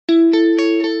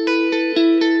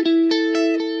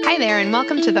Hi there, and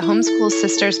welcome to the Homeschool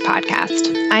Sisters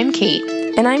podcast. I'm Kate.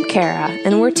 And I'm Kara,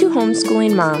 and we're two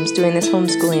homeschooling moms doing this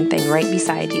homeschooling thing right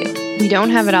beside you. We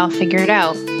don't have it all figured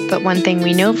out, but one thing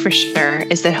we know for sure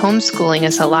is that homeschooling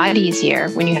is a lot easier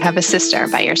when you have a sister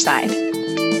by your side.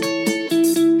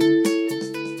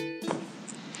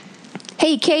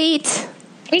 Hey, Kate.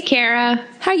 Hey, Kara.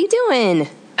 How you doing?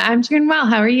 I'm doing well.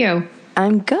 How are you?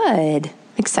 I'm good.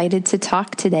 Excited to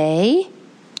talk today.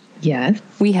 Yes.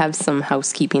 We have some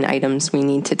housekeeping items we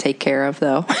need to take care of,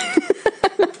 though.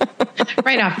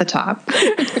 Right off the top.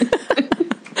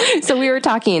 So we were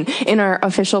talking in our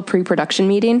official pre-production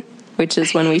meeting, which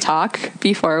is when we talk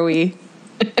before we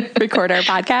record our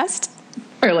podcast.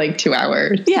 For like 2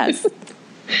 hours. Yes.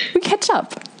 We catch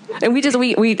up. And we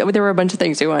there were a bunch of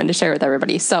things we wanted to share with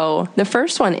everybody. So the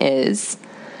first one is,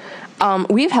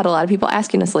 we've had a lot of people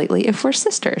asking us lately if we're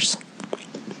sisters.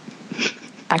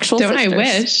 Actual Don't sisters. I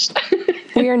wish?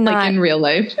 We are not. Like in real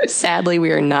life. Sadly,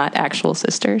 we are not actual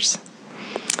sisters.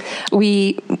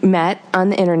 We met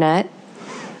on the internet.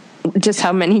 Just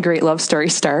how many great love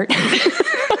stories start.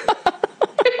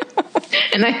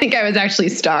 And I think I was actually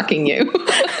stalking you.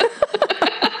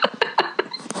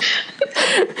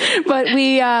 But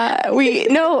I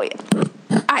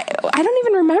don't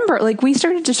even remember. Like, we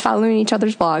started just following each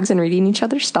other's blogs and reading each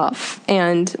other's stuff.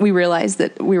 And we realized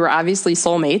that we were obviously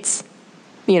soulmates,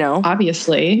 you know.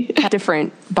 Obviously.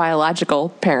 Different biological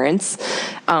parents.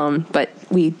 But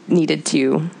we needed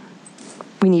to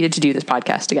do this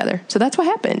podcast together. So that's what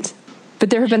happened.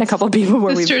 But there have been a couple of people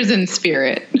where Sisters in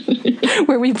spirit.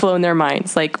 where we've blown their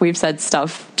minds. Like, we've said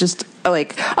stuff just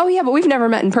like, oh yeah, but we've never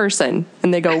met in person.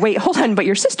 And they go, wait, hold on, but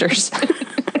you're sisters.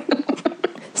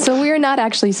 So we are not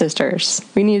actually sisters.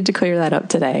 We needed to clear that up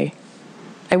today.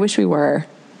 I wish we were.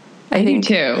 I think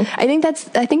too. I think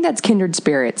that's kindred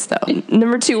spirits, though.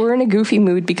 Number 2, we're in a goofy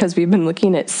mood because we've been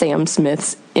looking at Sam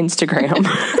Smith's Instagram.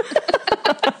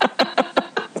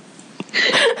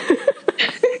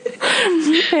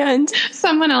 And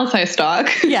someone else I stalk.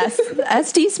 Yes.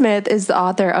 S.D. Smith is the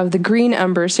author of the Green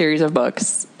Ember series of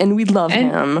books, and we love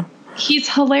him. He's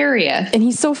hilarious. And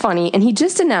he's so funny. And he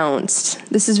just announced,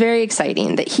 this is very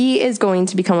exciting, that he is going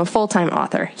to become a full-time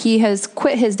author. He has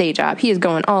quit his day job. He is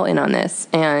going all in on this.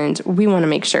 And we want to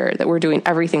make sure that we're doing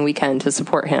everything we can to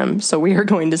support him. So we are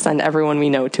going to send everyone we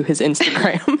know to his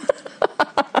Instagram.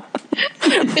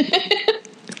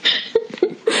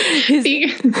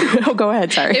 Go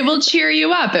ahead, sorry. It will cheer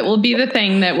you up. It will be the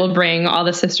thing that will bring all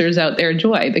the sisters out their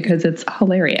joy because it's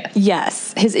hilarious.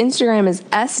 Yes. His Instagram is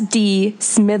SD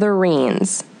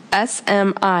Smithereens.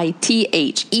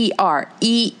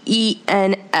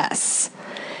 SMITHEREENS.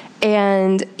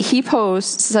 And he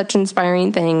posts such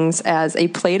inspiring things as a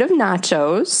plate of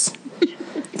nachos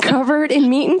covered in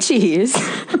meat and cheese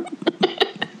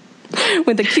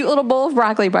with a cute little bowl of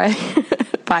broccoli by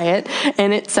it,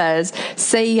 and it says,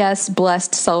 say yes,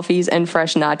 blessed selfies and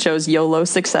fresh nachos, YOLO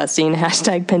successing,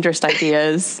 hashtag Pinterest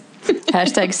ideas,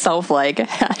 hashtag self-like,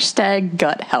 hashtag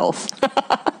gut health.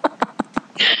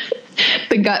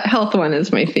 The gut health one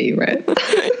is my favorite.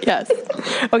 Yes.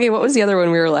 Okay, what was the other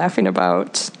one we were laughing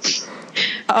about?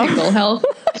 Pickle health.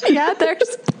 Yeah,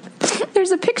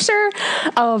 there's a picture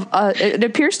of, it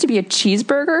appears to be a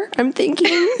cheeseburger, I'm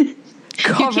thinking.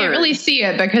 Covered. You can't really see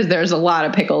it because there's a lot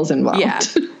of pickles involved. Yeah,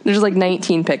 there's like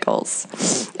 19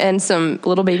 pickles and some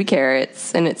little baby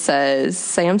carrots, and it says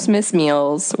Sam Smith's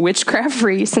meals, witchcraft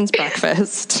free since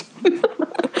breakfast.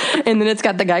 And then it's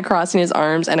got the guy crossing his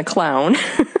arms and a clown.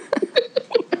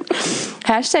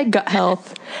 Hashtag gut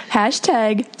health.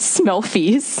 Hashtag smell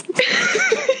fees.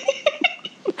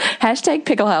 Hashtag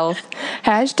pickle health.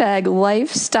 Hashtag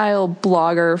lifestyle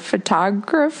blogger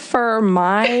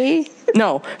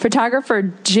photographer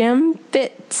Jim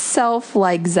fit self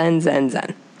like zen.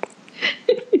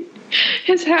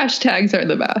 His hashtags are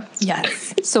the best.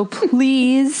 Yes. So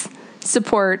please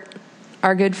support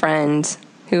our good friend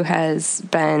who has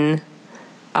been,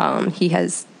 he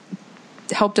has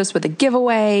helped us with a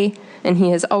giveaway, and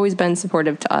he has always been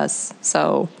supportive to us.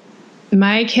 So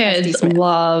my kids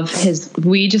love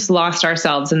we just lost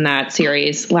ourselves in that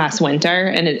series last winter,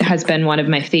 and it has been one of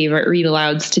my favorite read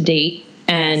alouds to date.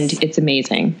 And it's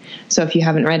amazing. So if you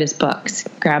haven't read his books,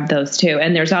 grab those too.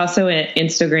 And there's also an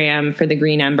Instagram for the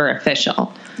Green Ember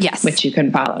Official. Yes. Which you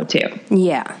can follow too.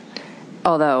 Yeah.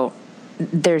 Although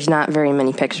there's not very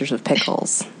many pictures of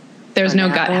pickles. There's no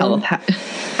gut health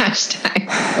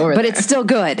hashtag over but there. It's still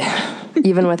good,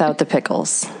 even without the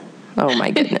pickles. Oh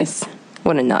my goodness.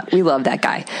 What a nut. We love that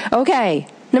guy. Okay.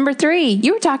 Number 3,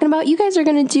 you were talking about, you guys are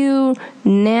going to do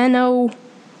NaNoWriMo?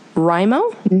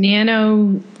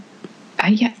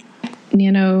 Yeah.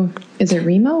 is it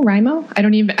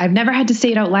Rimo? I've never had to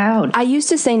say it out loud. I used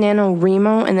to say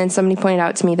NaNoWriMo, and then somebody pointed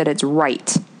out to me that it's right.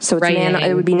 So it's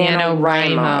it would be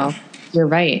NaNoWriMo. You're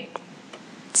right.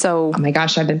 So, oh my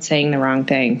gosh, I've been saying the wrong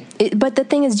thing. But the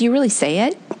thing is, do you really say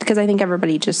it? Because I think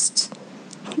everybody just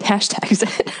hashtags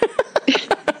it.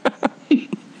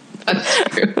 That's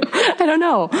true. I don't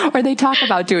know. Or they talk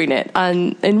about doing it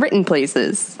in written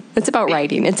places. It's about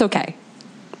writing. It's okay.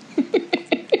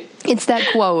 It's that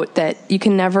quote that you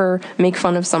can never make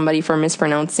fun of somebody for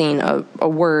mispronouncing a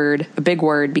word, a big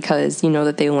word, because you know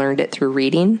that they learned it through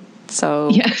reading. So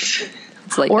yes.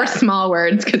 It's like or that. Small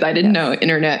words, because I didn't know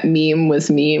internet meme was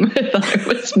meme. I thought it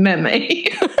was meme.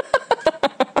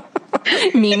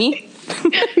 Mimi?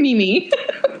 Mimi.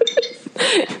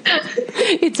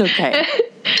 It's okay.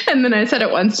 And then I said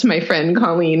it once to my friend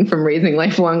Colleen from Raising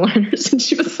Lifelong Learners, and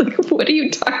she was like, "What are you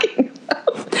talking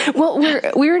about?" Well,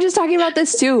 we were just talking about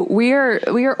this too. We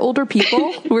are older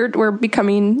people. We're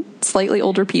becoming slightly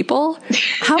older people.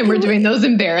 And we're doing those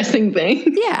embarrassing things.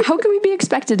 Yeah. How can we be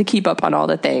expected to keep up on all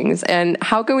the things? And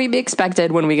how can we be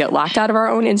expected when we get locked out of our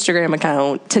own Instagram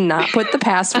account to not put the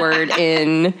password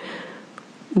in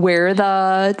where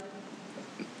the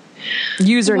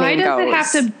username goes? Why does it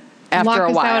have to after lock a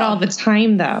us while? out all the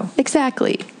time, though?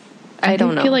 Exactly. I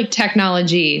don't know. I feel like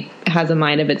technology has a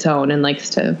mind of its own and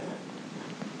likes to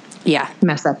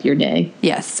mess up your day.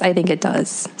 Yes, I think it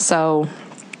does. So,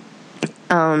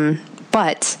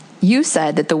 but you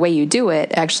said that the way you do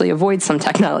it actually avoids some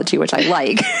technology, which I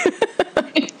like.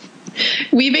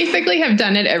 We basically have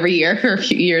done it every year for a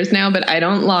few years now, but I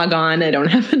don't log on. I don't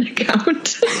have an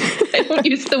account. I don't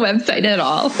use the website at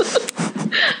all.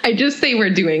 I just say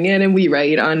we're doing it, and we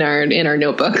write in our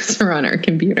notebooks or on our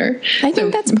computer. I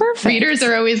think that's perfect. Readers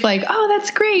are always like, "Oh, that's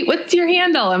great. What's your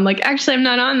handle?" I'm like, "Actually, I'm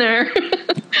not on there.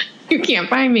 You can't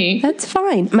find me." That's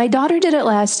fine. My daughter did it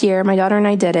last year. My daughter and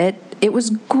I did it. It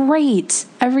was great.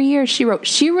 Every year she wrote.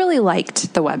 She really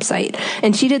liked the website,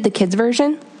 and she did the kids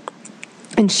version.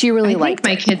 And she really liked it.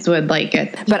 My kids would like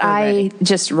it. But I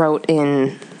just wrote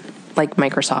in like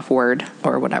Microsoft Word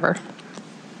or whatever.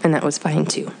 And that was fine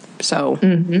too. So,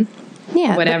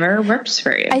 yeah. Whatever works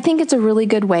for you. I think it's a really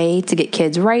good way to get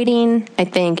kids writing. I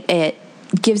think it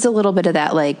gives a little bit of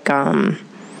that like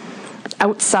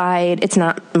outside. It's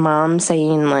not mom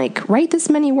saying like, write this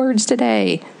many words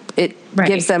today. It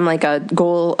gives them like a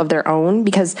goal of their own,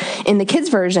 because in the kids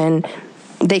version,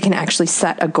 they can actually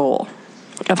set a goal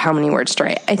of how many words to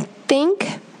write. I think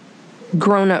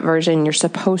grown-up version, you're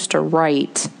supposed to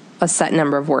write a set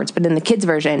number of words, but in the kids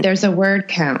version, there's a word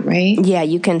count, right? Yeah,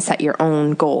 you can set your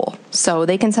own goal. So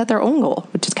they can set their own goal,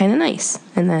 which is kind of nice.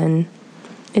 And then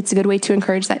it's a good way to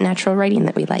encourage that natural writing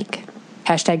that we like.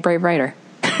 Hashtag brave writer.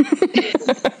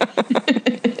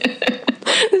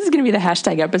 This is going to be the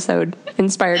hashtag episode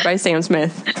inspired by Sam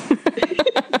Smith.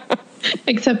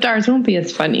 Except ours won't be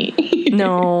as funny.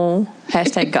 No.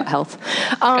 Hashtag gut health.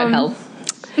 Gut health.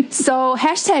 So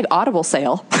hashtag Audible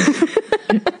sale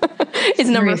is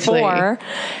number 4.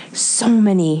 So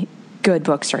many good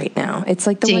books right now. It's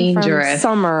like the one from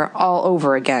summer all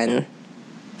over again.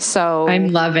 So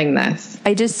I'm loving this.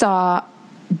 I just saw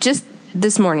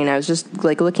this morning, I was just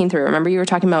like looking through. Remember you were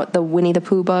talking about the Winnie the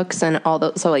Pooh books and all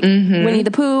those. So like Winnie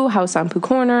the Pooh, House on Pooh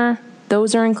Corner,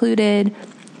 those are included.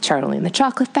 Charlie and the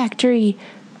Chocolate Factory,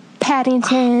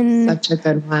 Paddington. Such a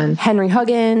good one. Henry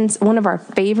Huggins, one of our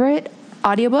favorite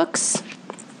audiobooks.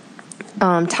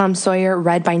 Tom Sawyer,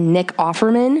 read by Nick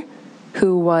Offerman,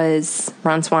 who was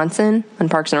Ron Swanson on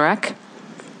Parks and Rec.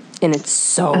 And it's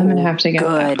so I'm gonna have to get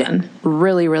good. That one.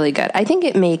 Really, really good. I think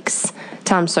it makes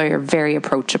Tom Sawyer very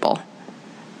approachable.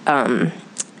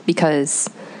 Because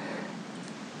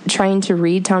trying to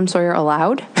read Tom Sawyer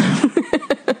aloud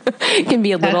can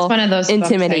be a little one of those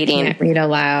intimidating. Books I can't read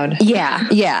aloud.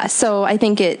 Yeah. So I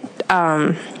think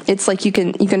it's like you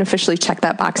can officially check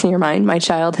that box in your mind. My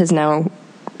child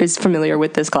is familiar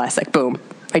with this classic. Boom,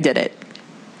 I did it.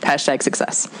 Hashtag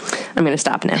success. I'm going to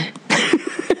stop now.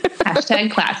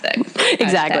 Hashtag classic.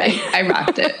 Exactly. Hashtag I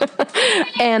rocked it.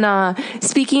 And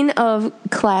speaking of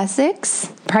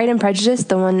classics, Pride and Prejudice,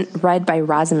 the one read by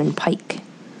Rosamund Pike,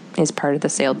 is part of the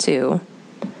sale too.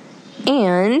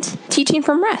 And Teaching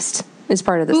from Rest is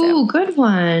part of the sale. Ooh, good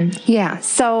one. Yeah,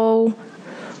 so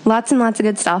lots and lots of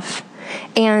good stuff.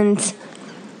 And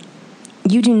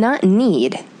you do not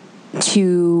need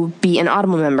to be an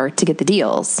Audible member to get the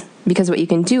deals, because what you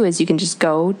can do is you can just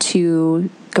go through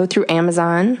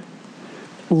Amazon,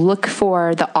 look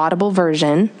for the Audible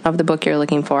version of the book you're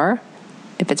looking for,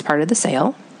 if it's part of the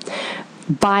sale.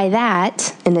 Buy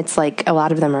that, and it's like a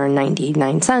lot of them are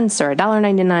 99 cents or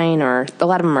 $1.99, or a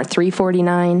lot of them are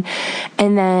 $3.49,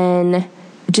 and then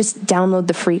just download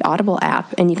the free Audible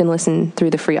app and you can listen through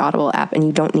the free Audible app and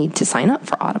you don't need to sign up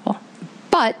for Audible.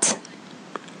 But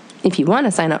if you want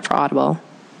to sign up for Audible,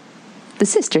 the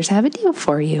sisters have a deal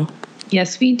for you.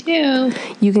 Yes, we do.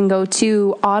 You can go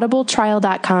to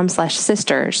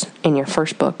audibletrial.com/sisters and your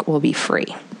first book will be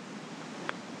free.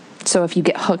 So if you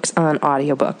get hooked on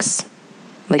audiobooks,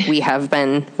 like we have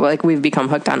been, like we've become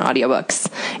hooked on audiobooks,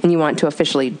 and you want to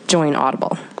officially join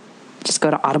Audible, just go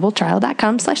to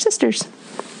audibletrial.com/sisters.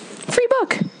 Free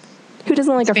book. Who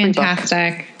doesn't like a free book?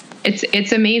 Fantastic.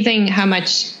 It's amazing how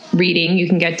much reading you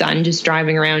can get done just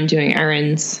driving around doing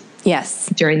errands. Yes.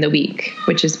 During the week,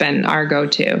 which has been our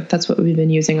go-to. That's what we've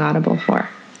been using Audible for.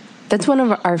 That's one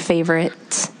of our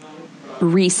favorite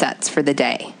resets for the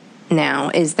day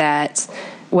now, is that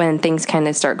when things kind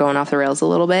of start going off the rails a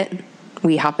little bit,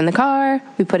 we hop in the car,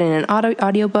 we put in an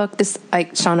audiobook. This,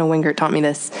 like Shauna Wingert taught me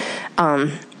this.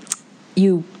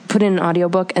 You put in an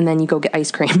audiobook and then you go get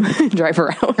ice cream and drive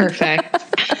around. Perfect.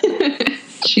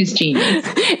 She's genius.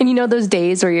 And you know those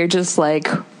days where you're just like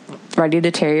ready to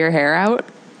tear your hair out?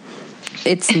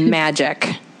 It's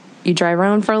magic. You drive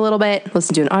around for a little bit,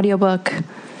 listen to an audiobook,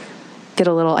 get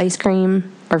a little ice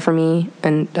cream, or for me,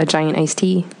 and a giant iced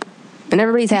tea, and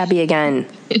everybody's happy again.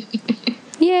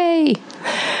 Yay.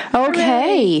 Okay.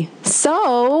 Hooray.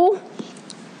 So,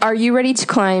 are you ready to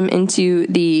climb into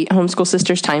the Homeschool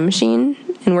Sisters time machine?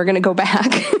 And we're going to go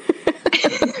back.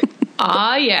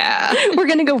 Yeah. We're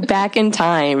going to go back in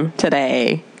time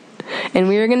today. And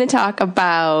we are going to talk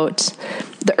about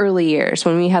the early years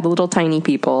when we had little tiny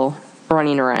people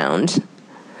running around.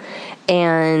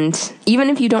 And even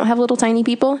if you don't have little tiny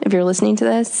people, if you're listening to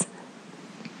this,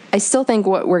 I still think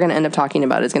what we're going to end up talking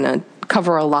about is going to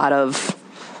cover a lot of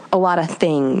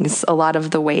things, a lot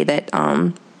of the way that,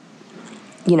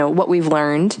 what we've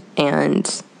learned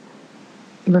and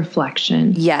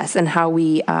reflection. Yes. And how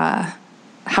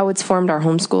how it's formed our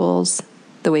homeschools,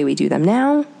 the way we do them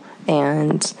now.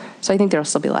 And so I think there'll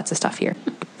still be lots of stuff here.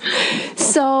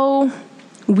 So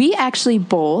we actually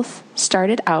both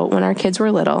started out when our kids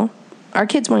were little. Our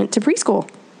kids went to preschool.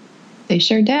 They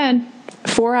sure did.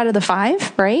 4 out of the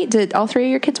 5, right? Did all 3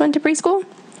 of your kids went to preschool?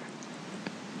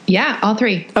 Yeah, all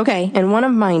 3. Okay, and one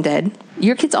of mine did.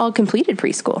 Your kids all completed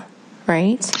preschool,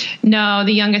 right? No,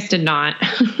 the youngest did not.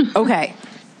 Okay,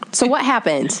 so what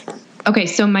happened? Okay,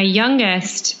 so my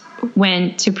youngest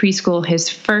went to preschool his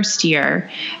first year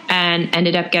and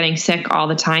ended up getting sick all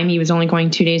the time. He was only going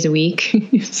 2 days a week.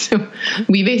 So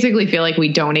we basically feel like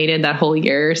we donated that whole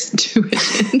year's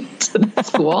tuition to the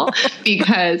school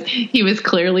because he was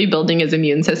clearly building his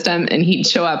immune system, and he'd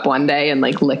show up one day and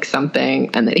like lick something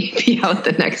and then he'd be out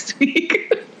the next week.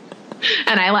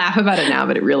 And I laugh about it now,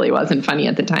 but it really wasn't funny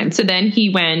at the time. So then he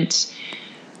went,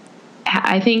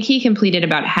 I think he completed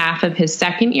about half of his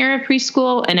second year of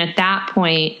preschool. And at that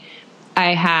point,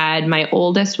 I had, my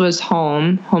oldest was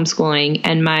homeschooling,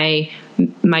 and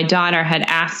my daughter had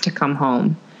asked to come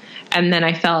home. And then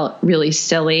I felt really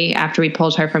silly after we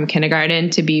pulled her from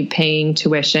kindergarten to be paying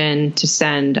tuition to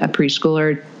send a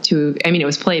preschooler to, I mean, it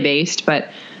was play-based, but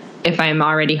if I'm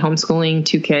already homeschooling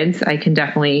 2 kids, I can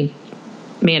definitely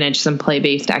manage some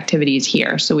play-based activities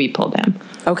here. So we pulled him.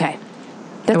 Okay.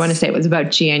 I want to say it was about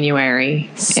January.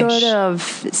 Sort of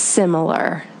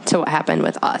similar to what happened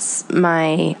with us.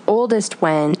 My oldest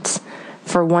went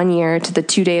for 1 year to the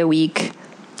 2-day-a-week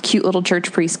cute little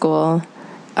church preschool.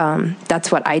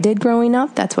 That's what I did growing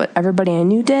up. That's what everybody I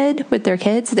knew did with their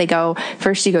kids. They go,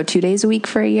 first you go 2 days a week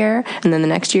for a year, and then the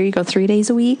next year you go 3 days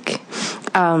a week.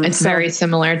 It's very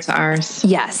similar to ours.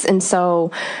 Yes. And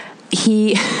so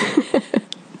he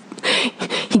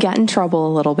got in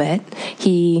trouble a little bit.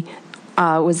 He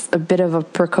was a bit of a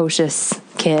precocious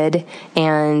kid,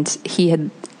 and he had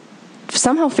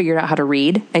somehow figured out how to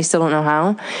read. I still don't know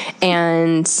how.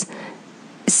 And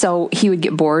so he would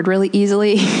get bored really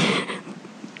easily.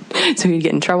 So he'd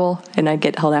get in trouble, and I'd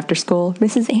get held after school.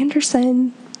 Mrs.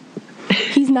 Anderson,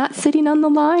 he's not sitting on the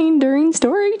line during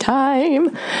story time.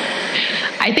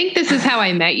 I think this is how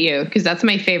I met you, because that's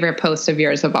my favorite post of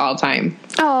yours of all time.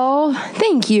 Oh,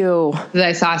 thank you.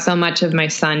 I saw so much of my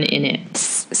son in it.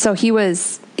 So he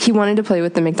wanted to play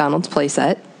with the McDonald's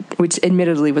playset, which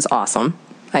admittedly was awesome,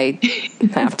 I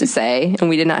have to say. And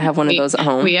we did not have one of those at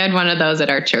home. We had one of those at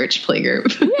our church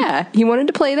playgroup. Yeah, he wanted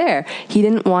to play there. He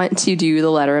didn't want to do the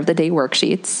letter of the day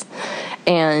worksheets.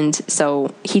 And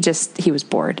so he was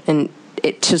bored. And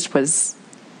it just was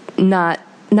not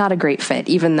a great fit,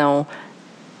 even though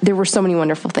there were so many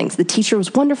wonderful things. The teacher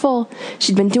was wonderful.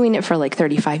 She'd been doing it for like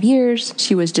 35 years.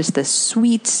 She was just this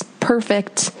sweet,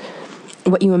 perfect,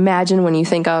 what you imagine when you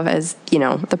think of as,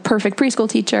 the perfect preschool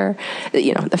teacher.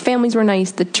 The families were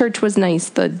nice. The church was nice.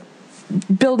 The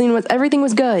everything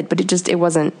was good, but it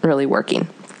wasn't really working.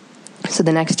 So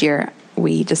the next year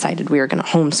we decided we were going to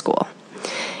homeschool,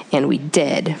 and we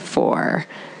did for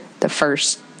the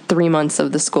first 3 months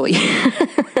of the school year.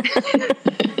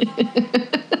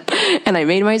 And I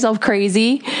made myself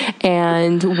crazy.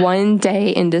 And one day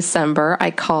in December,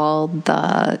 I called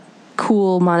the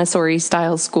cool Montessori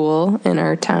style school in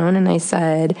our town, and I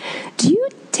said, "Do you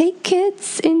take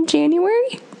kids in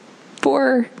January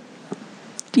for,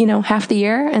 half the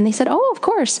year?" And they said, "Oh, of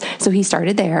course." So he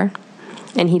started there,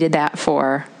 and he did that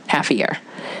for half a year.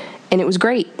 And it was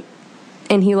great.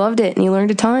 And he loved it, and he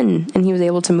learned a ton, and he was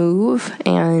able to move,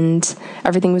 and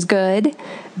everything was good.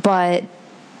 But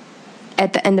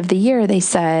at the end of the year, they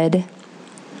said,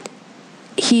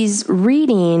 he's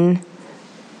reading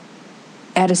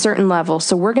at a certain level,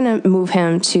 so we're going to move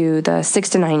him to the 6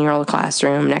 to 9 year old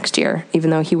classroom next year,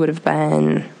 even though he would have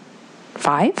been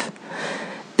 5.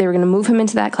 They were going to move him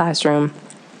into that classroom,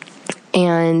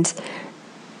 and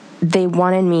they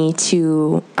wanted me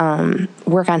to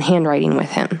work on handwriting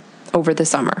with him over the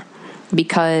summer,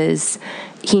 because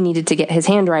he needed to get his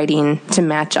handwriting to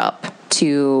match up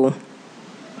to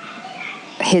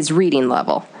his reading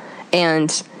level.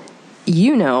 And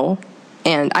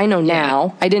and I know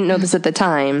now, I didn't know this at the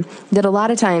time, that a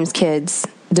lot of times kids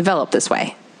develop this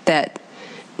way, that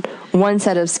one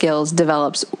set of skills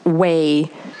develops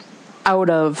way out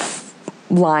of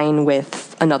line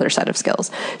with another set of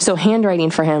skills. So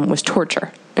handwriting for him was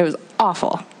torture. It was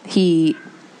awful. He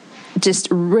just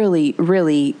really,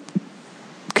 really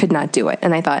could not do it.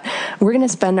 And I thought, we're going to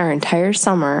spend our entire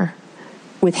summer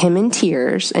with him in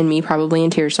tears, and me probably in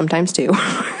tears sometimes too.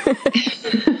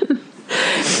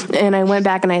 And I went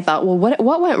back and I thought, well,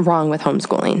 what went wrong with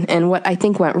homeschooling? And what I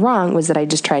think went wrong was that I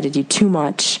just tried to do too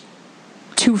much,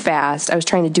 too fast. I was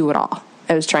trying to do it all.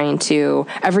 I was trying to,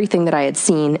 everything that I had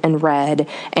seen and read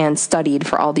and studied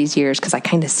for all these years, because I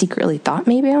kind of secretly thought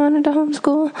maybe I wanted to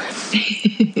homeschool.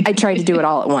 I tried to do it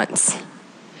all at once.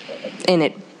 And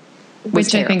it was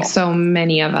Which terrible. I think so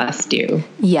many of us do.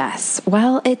 Yes.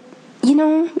 Well,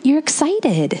 you're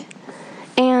excited.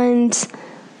 And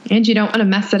you don't want to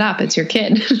mess it up. It's your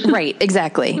kid. Right,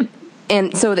 exactly.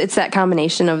 And so it's that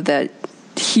combination of the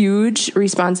huge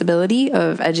responsibility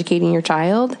of educating your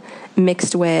child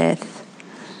mixed with,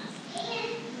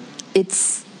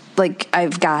 it's like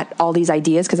I've got all these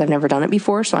ideas because I've never done it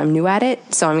before, so I'm new at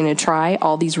it. So I'm going to try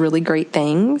all these really great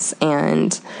things,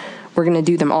 and we're going to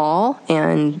do them all,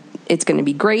 and it's going to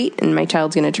be great, and my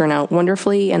child's going to turn out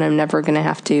wonderfully, and I'm never going to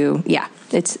have to,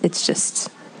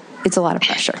 it's a lot of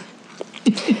pressure.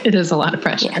 It is a lot of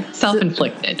pressure. Yeah.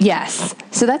 Self-inflicted. Yes.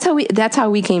 So that's how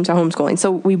we came to homeschooling.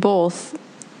 So we both,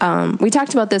 we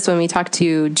talked about this when we talked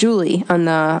to Julie on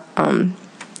the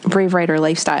Brave Writer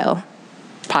Lifestyle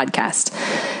podcast,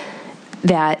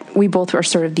 that we both were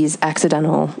sort of these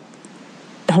accidental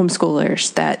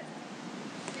homeschoolers that,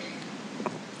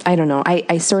 I don't know,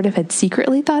 I sort of had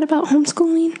secretly thought about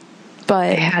homeschooling,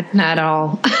 but I hadn't at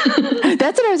all.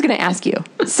 That's what I was going to ask you.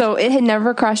 So it had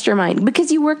never crossed your mind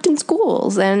because you worked in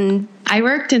schools. And I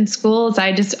worked in schools.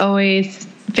 I just always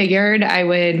figured I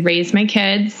would raise my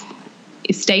kids,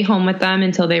 stay home with them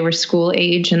until they were school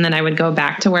age, and then I would go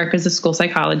back to work as a school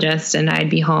psychologist, and I'd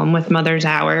be home with mother's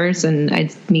hours, and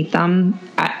I'd meet them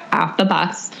off the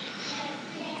bus.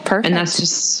 Perfect. And that's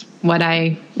just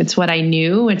it's what I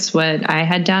knew. It's what I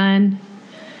had done.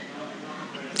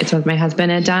 It's what my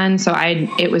husband had done. So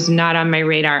it was not on my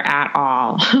radar at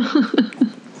all.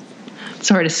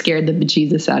 Sort of scared the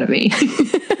bejesus out of me.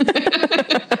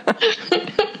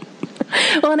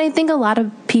 Well, and I think a lot of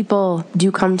people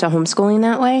do come to homeschooling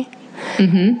that way.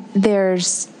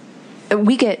 Mm-hmm.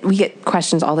 We get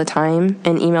questions all the time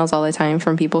and emails all the time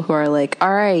from people who are like,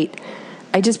 all right,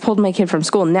 I just pulled my kid from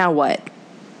school. Now what?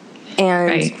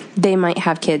 And right. They might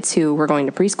have kids who were going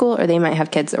to preschool, or they might have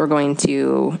kids that were going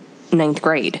to 9th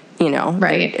grade,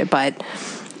 Right. But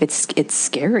it's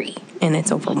scary and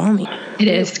it's overwhelming. It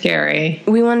is scary.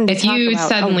 We wanted to if you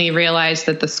suddenly realize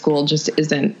that the school just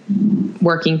isn't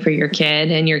working for your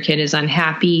kid, and your kid is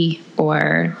unhappy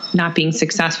or not being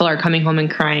successful or coming home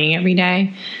and crying every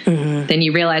day, mm-hmm. then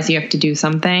you realize you have to do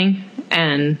something,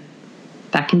 and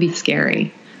that can be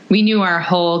scary. We knew our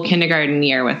whole kindergarten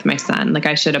year with my son. Like,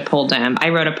 I should have pulled him. I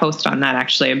wrote a post on that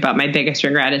actually about my biggest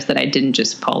regret is that I didn't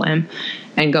just pull him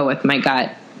and go with my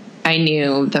gut. I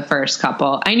knew the first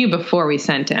couple. I knew before we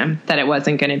sent him that it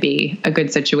wasn't going to be a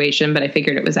good situation, but I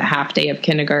figured it was a half day of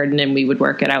kindergarten and we would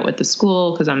work it out with the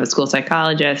school because I'm a school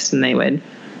psychologist, and they would,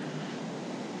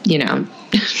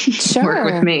 sure. work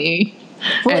with me.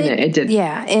 Well, and it did.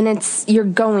 Yeah. And you're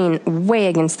going way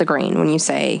against the grain when you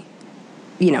say,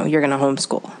 you're going to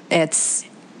homeschool.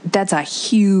 that's a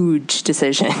huge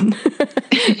decision.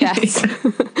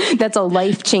 That's a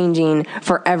life-changing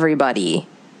for everybody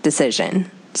decision.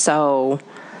 So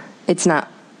it's not,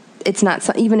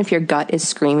 even if your gut is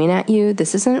screaming at you,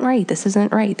 this isn't right, this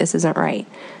isn't right, this isn't right.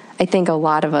 I think a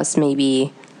lot of us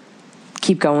maybe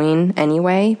keep going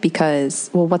anyway because,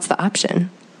 well, what's the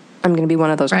option? I'm going to be one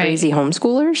of those crazy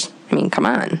homeschoolers? I mean, come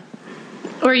on.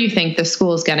 Or you think the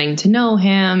school's getting to know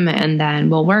him and then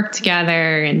we'll work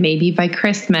together and maybe by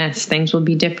Christmas things will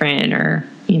be different or,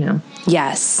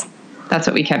 Yes. That's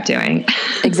what we kept doing.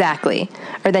 Exactly.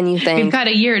 Or then you think, we've got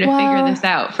a year to figure this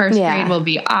out. First grade will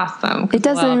be awesome. It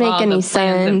doesn't make any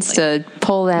sense to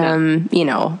pull them,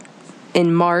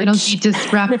 in March. It'll be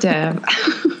disruptive.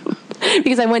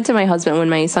 Because I went to my husband when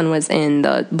my son was in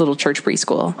the little church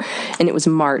preschool and it was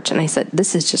March and I said,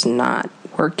 this is just not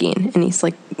working. And he's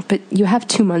like, but you have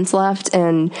 2 months left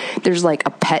and there's like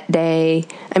a pet day.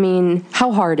 I mean,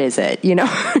 how hard is it,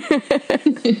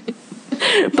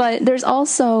 But there's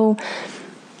also,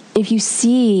 if you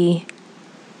see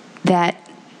that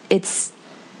it's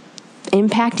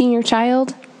impacting your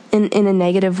child in a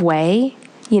negative way,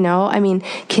 I mean,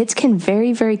 kids can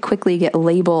very, very quickly get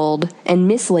labeled and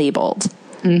mislabeled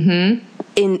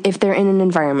if they're in an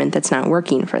environment that's not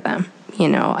working for them.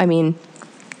 I mean,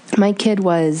 my kid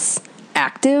was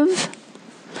active,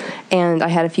 and I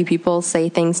had a few people say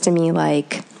things to me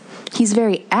like, he's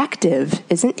very active,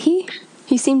 isn't he?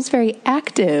 He seems very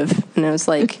active. And I was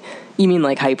like, you mean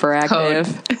like hyperactive?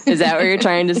 Code. Is that what you're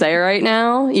trying to say right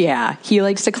now? Yeah, he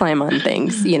likes to climb on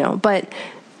things, But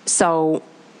so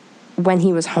when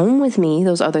he was home with me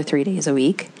those other 3 days a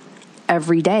week,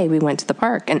 every day we went to the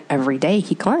park and every day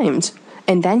he climbed.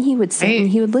 And then he would sit and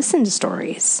he would listen to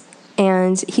stories.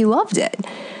 And he loved it.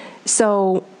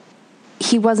 So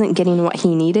he wasn't getting what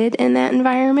he needed in that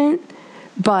environment,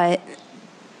 but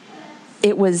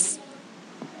it was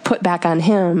put back on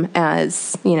him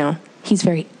as, he's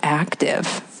very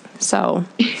active. So,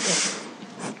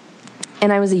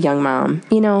 and I was a young mom,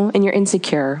 and you're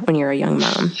insecure when you're a young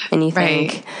mom and you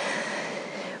think,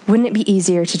 wouldn't it be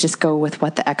easier to just go with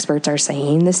what the experts are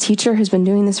saying? This teacher has been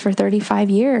doing this for 35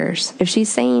 years. If she's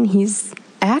saying he's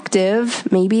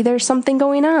active, maybe there's something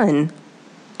going on.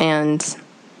 And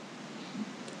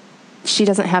she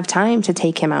doesn't have time to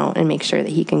take him out and make sure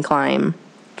that he can climb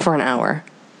for an hour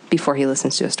before he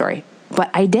listens to a story.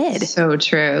 But I did. So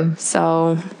true.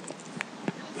 So.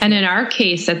 And in our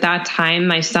case, at that time,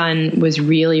 my son was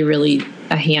really, really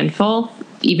a handful,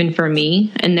 even for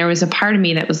me. And there was a part of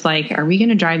me that was like, are we going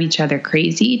to drive each other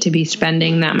crazy to be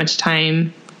spending that much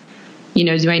time?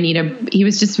 Do I need he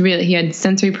was just really, he had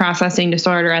sensory processing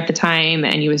disorder at the time,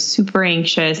 and he was super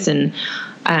anxious and,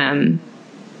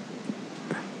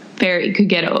 could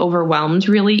get overwhelmed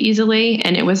really easily.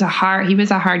 And he was a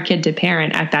hard kid to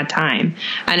parent at that time.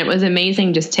 And it was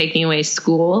amazing just taking away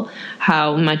school,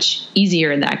 how much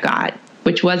easier that got,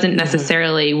 which wasn't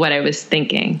necessarily what I was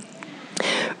thinking.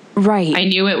 Right. I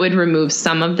knew it would remove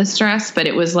some of the stress, but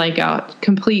it was like a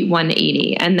complete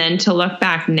 180. And then to look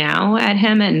back now at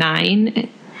him at 9,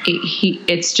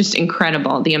 it's just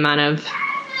incredible, the amount of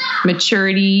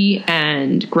maturity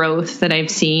and growth that I've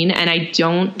seen. And I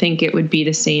don't think it would be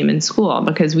the same in school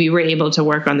because we were able to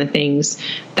work on the things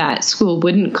that school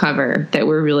wouldn't cover that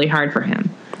were really hard for him.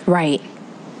 Right.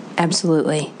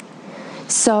 Absolutely.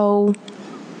 So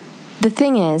the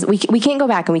thing is, we can't go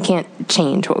back and we can't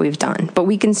change what we've done, but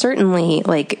we can certainly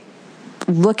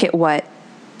look at what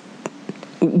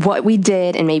we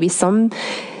did and maybe some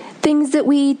things that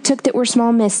we took that were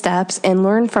small missteps and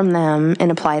learn from them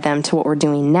and apply them to what we're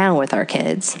doing now with our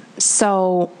kids.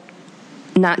 So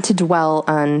not to dwell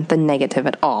on the negative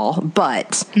at all,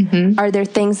 but are there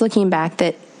things looking back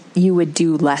that you would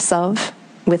do less of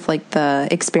with the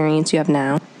experience you have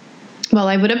now? Well,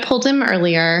 I would have pulled him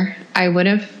earlier. I would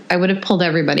have pulled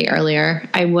everybody earlier.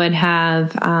 I would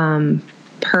have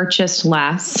purchased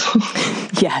less.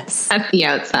 Yes. At the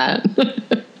outset.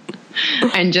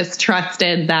 And just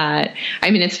trusted that.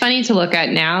 I mean, it's funny to look at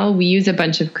now. We use a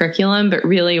bunch of curriculum, but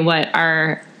really what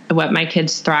my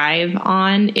kids thrive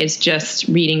on is just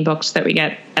reading books that we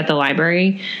get at the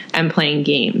library and playing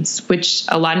games, which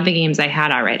a lot of the games I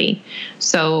had already.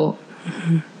 So,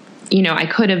 I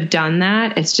could have done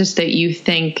that. It's just that you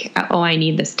think, oh, I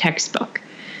need this textbook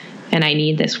and I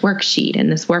need this worksheet and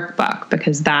this workbook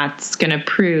because that's going to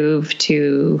prove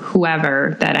to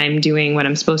whoever that I'm doing what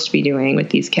I'm supposed to be doing with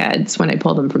these kids when I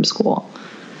pull them from school.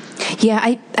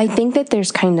 Yeah, I think that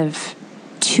there's kind of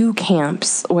two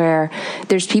camps where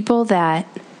there's people that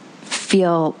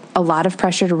feel a lot of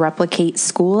pressure to replicate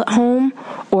school at home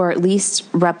or at least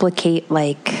replicate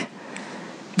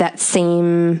that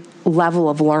same level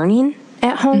of learning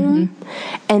at home.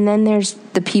 And then there's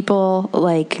the people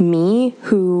like me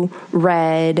who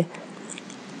read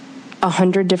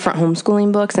 100 different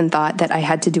homeschooling books and thought that I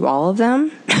had to do all of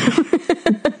them.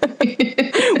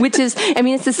 Which is, I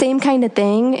mean, it's the same kind of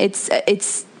thing. It's a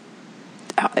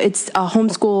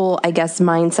homeschool, I guess,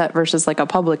 mindset versus like a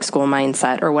public school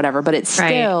mindset or whatever, but it's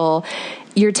still,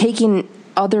 you're taking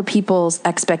other people's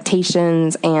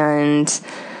expectations and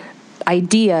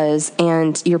ideas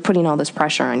and you're putting all this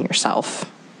pressure on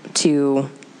yourself to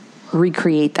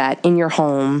recreate that in your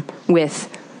home with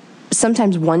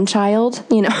sometimes one child,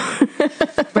 you know.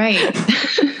 Right.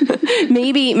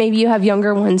 maybe you have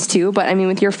younger ones too, but I mean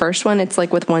with your first one it's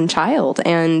like with one child,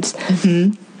 and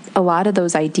a lot of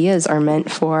those ideas are meant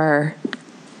for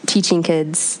teaching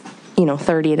kids, you know,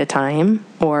 30 at a time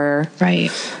or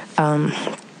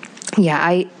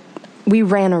we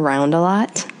ran around a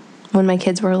lot when my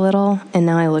kids were little, and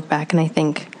now I look back and I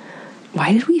think,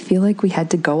 why did we feel like we had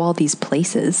to go all these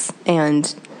places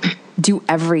and do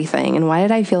everything? And why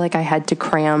did I feel like I had to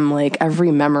cram like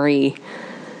every memory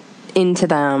into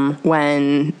them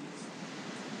when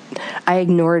I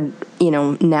ignored, you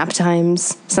know, nap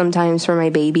times sometimes for my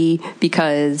baby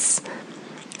because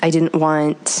I didn't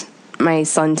want my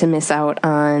son to miss out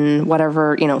on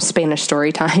whatever, you know, Spanish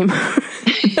story time.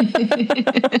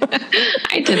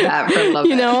 I did that for a little bit.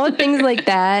 You know, things like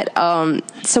that.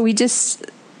 So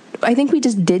I think we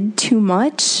just did too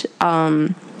much.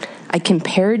 I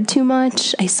compared too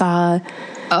much. I saw...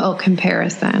 Oh,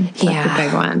 comparison. That's a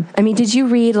big one. I mean, did you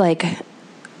read like...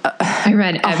 I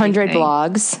read 100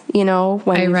 blogs, you know,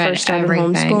 when you first started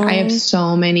homeschooling? I have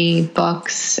so many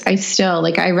books. I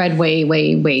read way,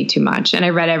 way, way too much. And I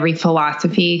read every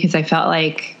philosophy because I felt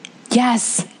like...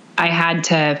 Yes. I had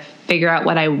to figure out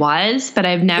what I was, but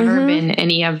I've never been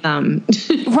any of them.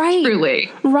 Right.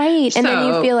 Truly. Right. And then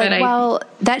you feel like, well,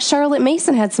 that Charlotte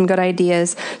Mason had some good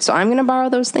ideas, so I'm going to borrow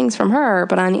those things from her.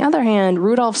 But on the other hand,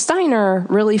 Rudolf Steiner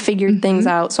really figured things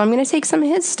out, so I'm going to take some of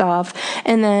his stuff.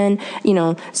 And then, you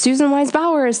know, Susan Wise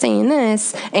Bauer is saying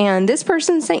this, and this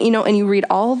person's saying, you know, and you read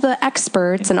all the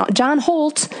experts, and John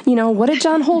Holt, you know, what did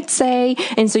John Holt say?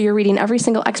 And so you're reading every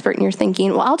single expert, and you're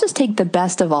thinking, well, I'll just take the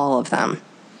best of all of them.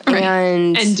 Right.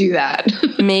 And do that.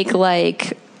 make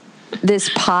like this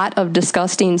pot of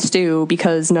disgusting stew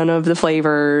because none of the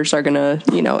flavors are gonna,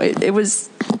 you know, it was,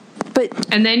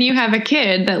 but. And then you have a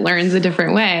kid that learns a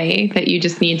different way that you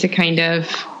just need to kind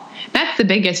of, that's the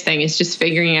biggest thing, is just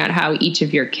figuring out how each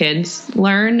of your kids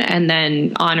learn and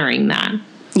then honoring that.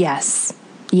 Yes.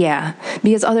 Yeah.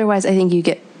 Because otherwise I think you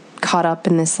get caught up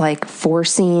in this like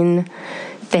forcing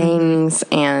things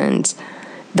and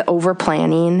the over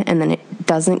planning, and then it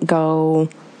doesn't go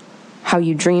how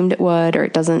you dreamed it would, or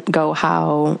it doesn't go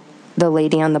how the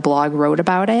lady on the blog wrote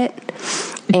about it.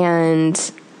 And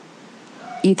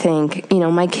you think, you know,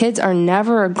 my kids are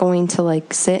never going to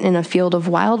like sit in a field of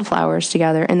wildflowers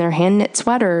together in their hand knit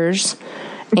sweaters.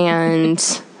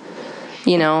 And,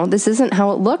 you know, this isn't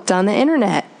how it looked on the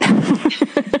internet.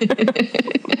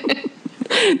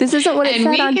 This isn't what it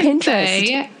said on Pinterest.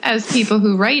 Say, as people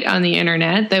who write on the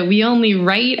internet, that we only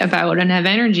write about and have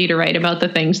energy to write about the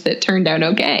things that turned out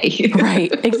okay.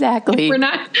 Right, exactly. We're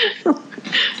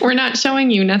not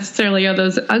showing you necessarily all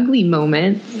those ugly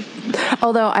moments.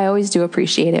 Although I always do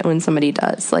appreciate it when somebody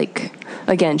does. Like,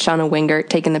 again, Shauna Wingert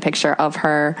taking the picture of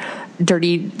her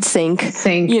dirty sink,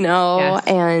 you know, yes.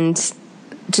 And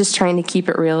just trying to keep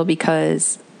it real,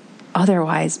 because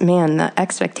otherwise, man, the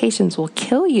expectations will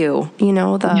kill you. You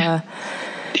know,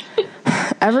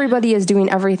 everybody is doing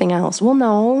everything else. Well,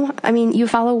 no, I mean, you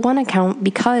follow one account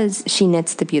because she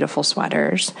knits the beautiful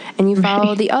sweaters, and you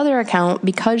follow the other account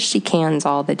because she cans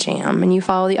all the jam, and you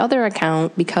follow the other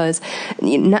account because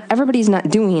everybody's not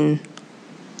doing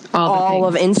all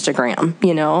of Instagram,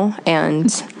 you know, and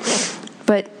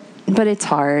but it's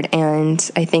hard, and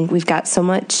I think we've got so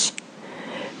much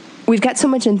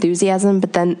enthusiasm,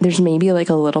 but then there's maybe like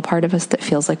a little part of us that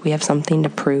feels like we have something to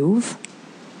prove.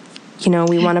 You know,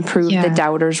 we want to prove the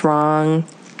doubters wrong.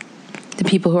 The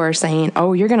people who are saying,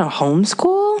 oh, you're going to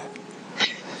homeschool?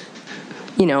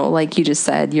 You know, like you just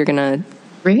said, you're going to...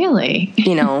 Really?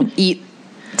 You know, eat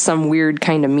some weird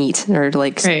kind of meat or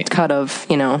like cut of,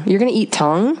 you know, you're going to eat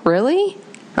tongue? Really?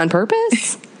 On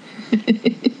purpose?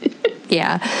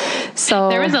 Yeah. So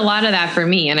there was a lot of that for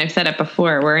me, and I've said it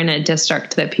before. We're in a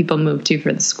district that people move to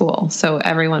for the school, so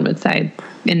everyone would say,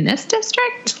 "In this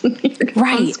district,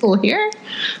 right? School here?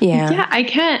 Yeah, I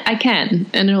can,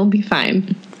 and it'll be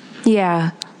fine."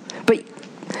 Yeah, but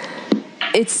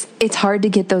it's hard to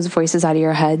get those voices out of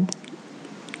your head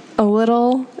a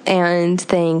little and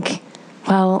think,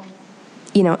 well,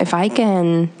 you know, if I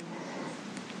can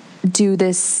do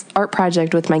this art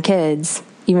project with my kids,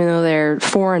 even though they're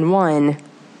 4 and 1,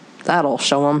 that'll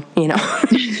show them, you know.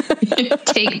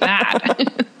 Take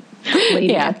that.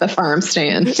 Lady at the farm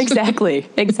stand. Exactly.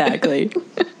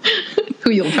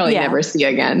 Who you'll probably never see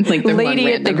again. Like the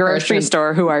lady at the grocery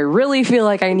store who I really feel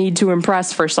like I need to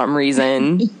impress for some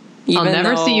reason. I'll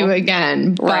never see you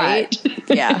again. Right.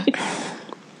 Yeah.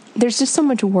 There's just so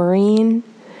much worrying.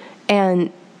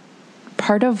 And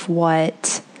part of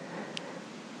what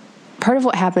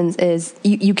happens is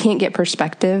you can't get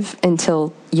perspective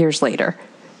until years later.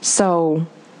 So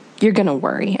you're going to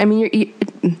worry. I mean,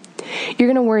 you're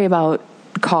going to worry about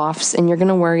coughs, and you're going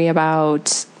to worry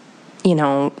about, you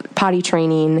know, potty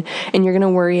training, and you're going to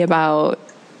worry about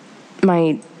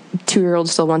my 2-year-old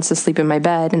still wants to sleep in my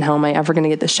bed, and how am I ever going to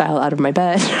get this child out of my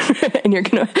bed? And you're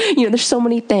going to, you know, there's so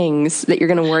many things that you're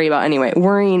going to worry about anyway.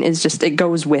 Worrying is just, it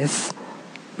goes with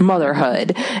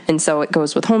motherhood, and so it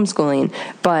goes with homeschooling.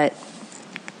 But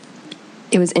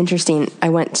it was interesting. I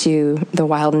went to the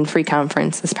Wild and Free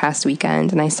conference this past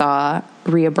weekend, and I saw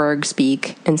Rhea Berg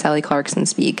speak and Sally Clarkson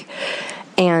speak.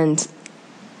 And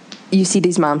you see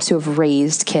these moms who have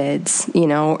raised kids, you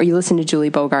know, or you listen to Julie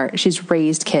Bogart. She's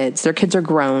raised kids. Their kids are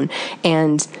grown,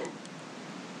 and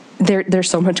they're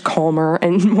so much calmer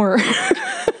and more.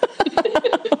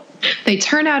 They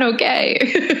turn out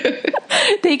okay.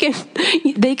 They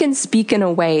can speak in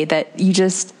a way that you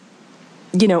just,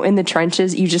 you know, in the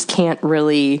trenches, you just can't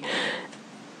really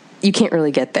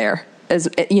get there, as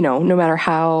you know, no matter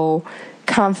how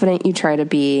confident you try to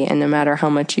be, and no matter how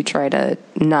much you try to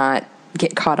not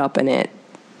get caught up in it,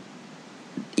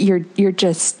 you're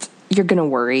gonna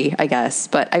worry, I guess.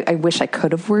 But I wish I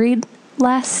could have worried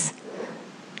less,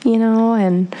 you know,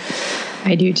 and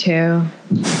I do too.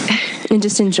 And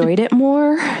just enjoyed it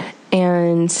more.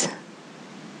 And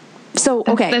so,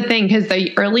 okay. That's the thing, because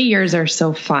the early years are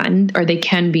so fun, or they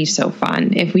can be so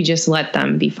fun if we just let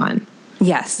them be fun.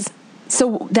 Yes.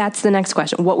 So that's the next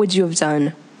question. What would you have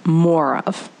done more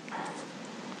of?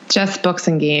 Just books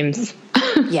and games.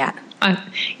 Yeah.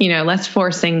 You know, less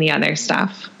forcing the other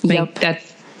stuff. Like,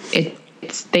 that's it.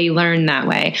 They learn that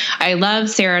way. I love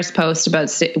Sarah's post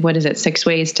about, what is it, 6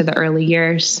 ways to the early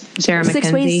years. Sarah McKenzie.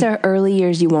 6 ways to early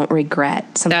years you won't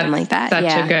regret. Something like that. Such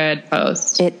a good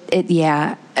post.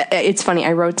 Yeah. It's funny.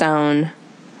 I wrote down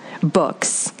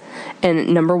books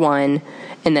and number 1,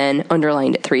 and then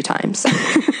underlined it 3 times.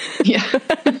 Yeah.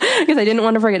 Because I didn't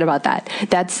want to forget about that.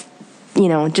 That's, you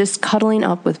know, just cuddling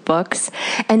up with books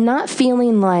and not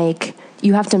feeling like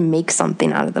you have to make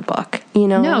something out of the book, you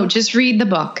know? No, just read the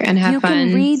book and have fun. You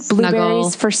can read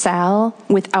Blueberries for Sal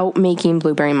without making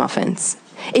blueberry muffins.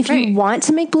 If you want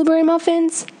to make blueberry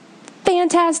muffins,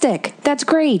 fantastic. That's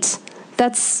great.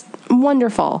 That's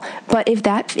wonderful. But if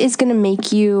that is going to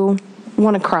make you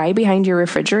want to cry behind your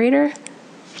refrigerator,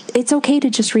 it's okay to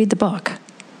just read the book.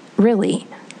 Really.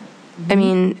 I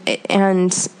mean,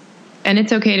 and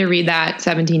it's okay to read that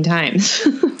 17 times.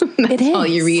 That's all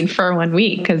you read for 1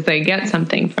 week, because they get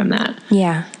something from that.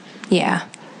 Yeah. Yeah.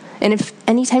 And if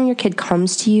anytime your kid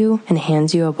comes to you and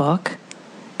hands you a book,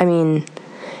 I mean,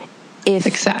 if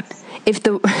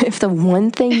the one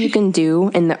thing you can do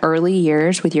in the early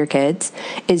years with your kids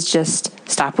is just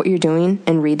stop what you're doing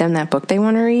and read them that book they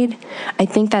want to read, I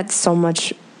think that's so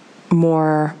much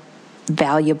more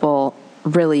valuable,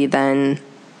 really, than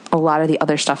a lot of the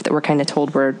other stuff that we're kind of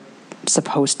told we're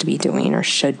supposed to be doing or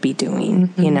should be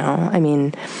doing, you know? I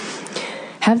mean,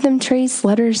 have them trace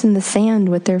letters in the sand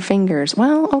with their fingers.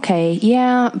 Well, okay,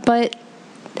 yeah, but,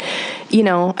 you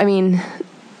know, I mean,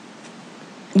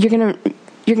 you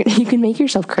can make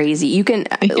yourself crazy. You can,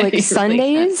 like,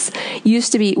 Sundays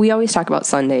used to be, we always talk about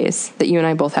Sundays, that you and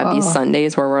I both have these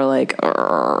Sundays where we're like,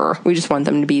 we just want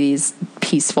them to be these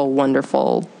peaceful,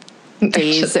 wonderful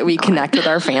days that we connect with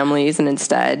our families, and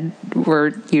instead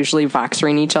we're usually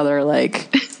voxering each other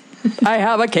like, I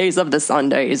have a case of the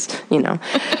Sundays, you know.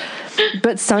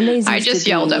 But Sundays I just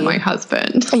yelled at my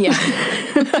husband. Yeah.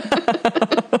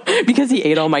 Because he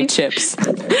ate all my chips.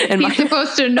 And he's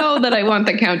supposed to know that I want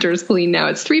the counters clean now.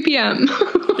 It's 3 p.m.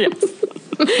 Yes.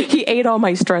 He ate all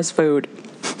my stress food.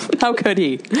 How could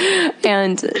he?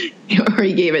 And or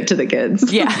he gave it to the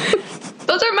kids. Yeah.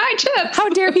 Those are my chips. How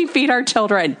dare he feed our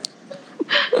children?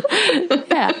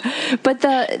 Yeah. But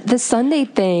the Sunday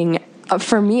thing,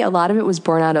 for me, a lot of it was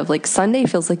born out of, like, Sunday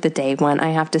feels like the day when I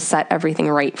have to set everything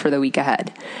right for the week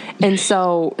ahead. And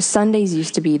so Sundays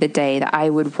used to be the day that I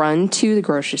would run to the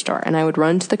grocery store, and I would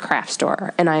run to the craft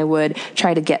store, and I would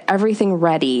try to get everything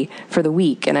ready for the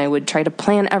week, and I would try to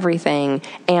plan everything.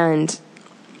 And,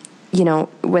 you know,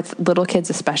 with little kids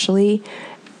especially,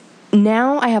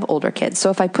 now I have older kids. So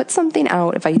if I put something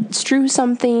out, if I strew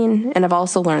something, and I've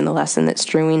also learned the lesson that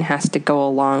strewing has to go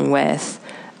along with,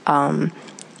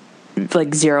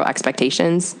 like, zero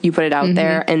expectations. You put it out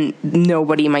there and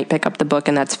nobody might pick up the book,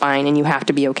 and that's fine. And you have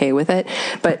to be okay with it.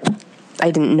 But I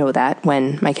didn't know that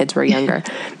when my kids were younger.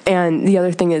 And the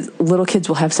other thing is, little kids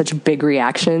will have such big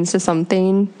reactions to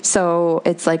something. So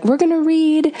it's like, we're going to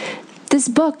read this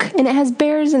book and it has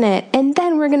bears in it, and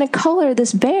then we're going to color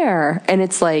this bear. And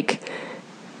it's like,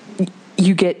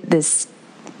 you get this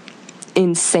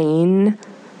insane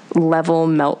level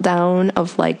meltdown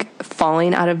of like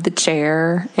falling out of the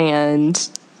chair and,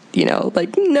 you know,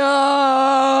 like,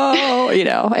 no, you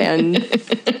know,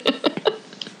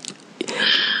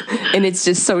 and it's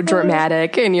just so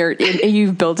dramatic, and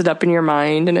you've built it up in your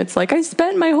mind, and it's like, I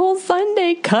spent my whole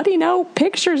Sunday cutting out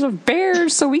pictures of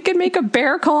bears so we could make a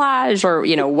bear collage, or,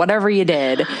 you know, whatever you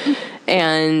did.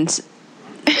 And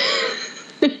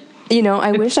you know,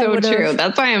 I wish I would have. So true.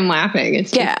 That's why I'm laughing.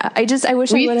 It's just, I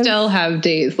wish we still have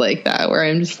days like that where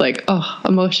I'm just like, oh,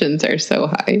 emotions are so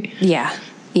high. Yeah.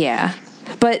 Yeah.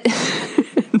 But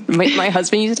my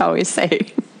husband used to always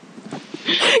say,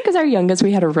 because our youngest,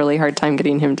 we had a really hard time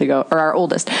getting him to go, or our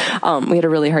oldest, we had a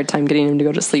really hard time getting him to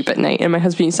go to sleep at night. And my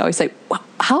husband used to always say,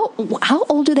 how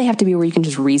old do they have to be where you can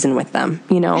just reason with them,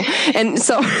 you know? And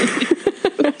so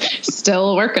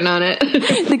still working on it.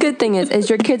 The good thing is, as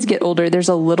your kids get older, there's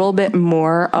a little bit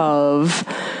more of,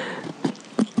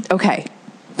 okay,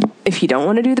 if you don't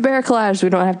want to do the bear collage, we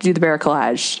don't have to do the bear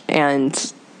collage.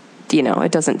 And, you know,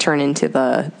 it doesn't turn into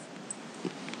the,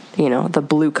 you know, the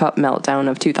Blue Cup meltdown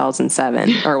of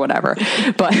 2007 or whatever.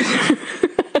 But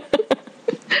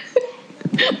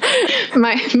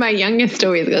my youngest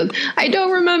always goes, I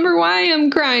don't remember why I'm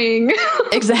crying.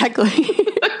 Exactly.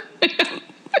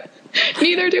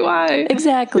 Neither do I.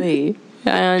 Exactly.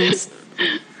 And,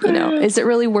 you know, is it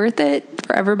really worth it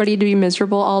for everybody to be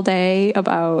miserable all day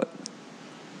about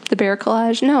the bear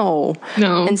collage? No.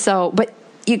 And so, but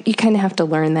you kind of have to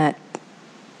learn that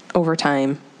over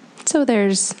time. So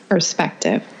there's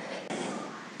perspective.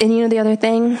 And, you know, the other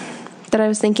thing that I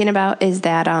was thinking about is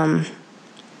that I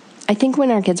think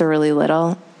when our kids are really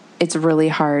little, it's really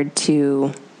hard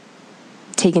to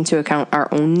take into account our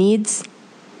own needs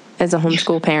as a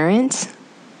homeschool parent.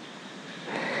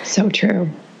 So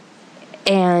true.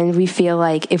 And we feel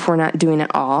like if we're not doing it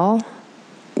all,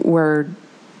 we're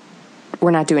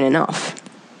not doing enough.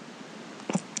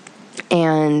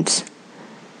 And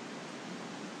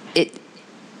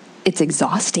it's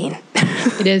exhausting.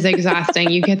 It is exhausting.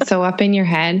 You get so up in your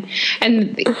head,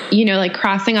 and, you know, like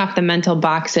crossing off the mental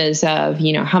boxes of,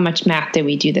 you know, how much math did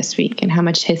we do this week and how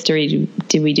much history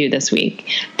did we do this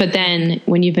week? But then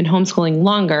when you've been homeschooling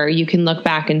longer, you can look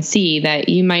back and see that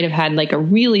you might have had like a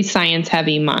really science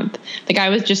heavy month. Like I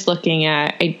was just looking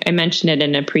at, I mentioned it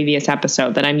in a previous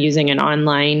episode that I'm using an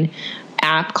online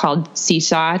app called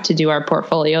Seesaw to do our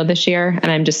portfolio this year.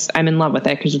 And I'm in love with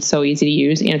it because it's so easy to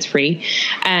use and it's free.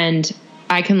 And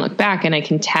I can look back and I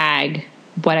can tag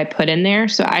what I put in there.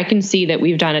 So I can see that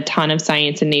we've done a ton of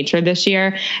science and nature this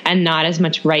year and not as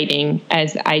much writing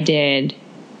as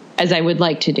I would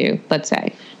like to do, let's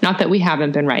say. Not that we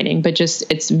haven't been writing, but just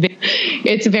it's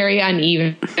very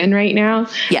uneven right now.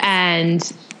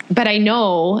 Yes. But I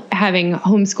know, having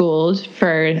homeschooled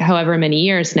for however many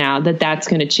years now, that's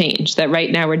going to change. That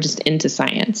right now we're just into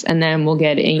science. And then we'll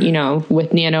get in, you know,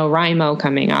 with NaNoWriMo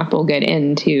coming up, we'll get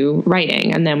into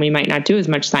writing. And then we might not do as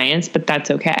much science, but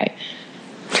that's okay.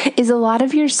 Is a lot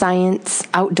of your science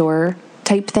outdoor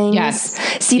type things? Yes.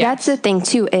 See, that's the thing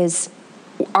too, is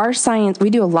our science, we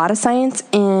do a lot of science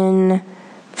in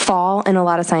fall and a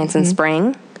lot of science in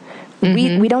spring.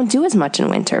 We don't do as much in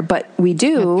winter, but we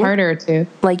do. It's harder to.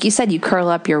 Like you said, you curl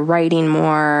up, you're writing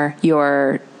more,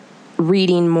 you're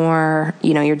reading more,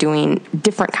 you know, you're doing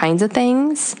different kinds of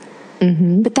things.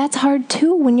 Mm-hmm. But that's hard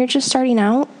too when you're just starting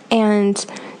out and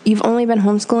you've only been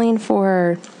homeschooling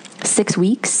for 6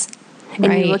 weeks.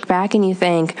 And you look back and you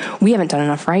think, we haven't done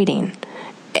enough writing.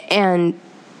 And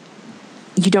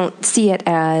you don't see it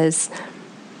as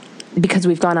because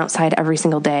we've gone outside every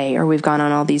single day, or we've gone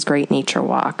on all these great nature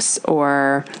walks,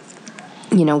 or,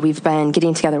 you know, we've been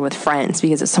getting together with friends,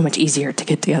 because it's so much easier to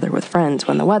get together with friends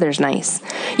when the weather's nice.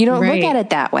 You don't look at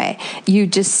it that way. You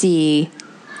just see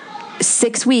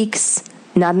 6 weeks,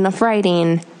 not enough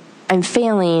writing, I'm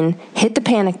failing, hit the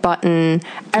panic button,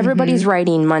 everybody's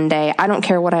writing Monday, I don't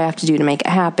care what I have to do to make it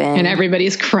happen. And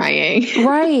everybody's crying.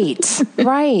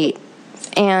 Right.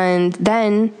 And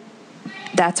then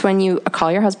that's when you call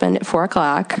your husband at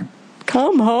 4:00.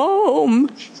 Come home.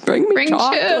 Bring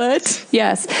chocolate. Chips.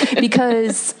 Yes.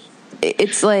 Because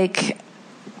it's like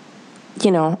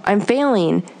I'm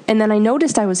failing. And then I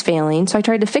noticed I was failing, so I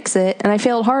tried to fix it, and I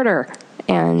failed harder.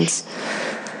 And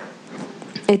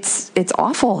it's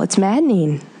awful. It's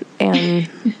maddening. And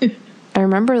I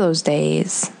remember those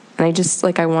days. And I just,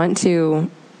 I want to,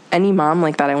 any mom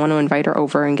like that, I want to invite her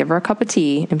over and give her a cup of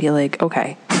tea and be like,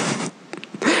 okay.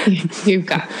 We're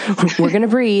going to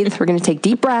breathe. We're going to take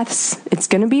deep breaths. It's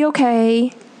going to be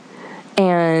okay.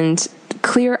 And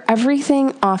clear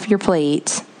everything off your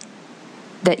plate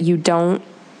that you don't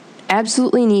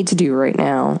absolutely need to do right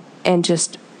now, and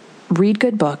just read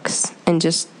good books, and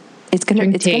just it's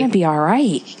gonna be all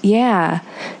right. Yeah,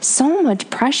 so much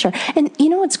pressure. And you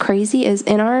know what's crazy is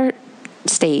in our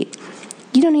state,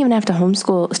 you don't even have to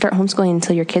start homeschooling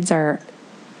until your kids are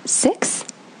 6.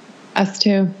 Us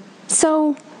too.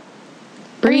 So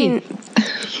breathe.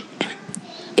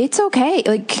 It's okay.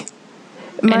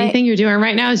 Anything you're doing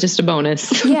right now is just a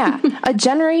bonus. Yeah. A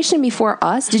generation before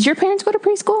us. Did your parents go to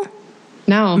preschool?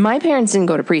 No. My parents didn't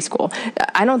go to preschool.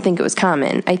 I don't think it was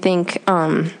common. I think,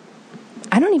 I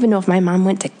don't even know if my mom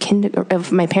went to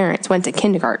if my parents went to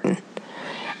kindergarten.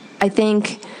 I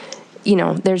think,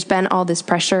 there's been all this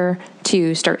pressure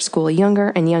to start school younger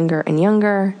and younger and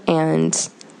younger. And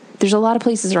there's a lot of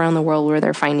places around the world where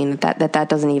they're finding that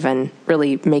doesn't even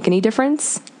really make any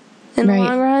difference in the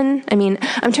long run. I mean,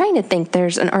 I'm trying to think.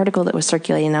 There's an article that was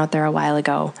circulating out there a while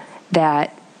ago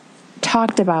that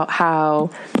talked about how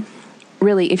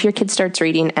really if your kid starts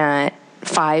reading at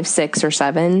 5, 6, or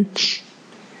 7,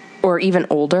 or even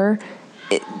older,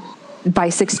 by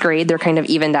 6th grade, they're kind of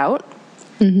evened out.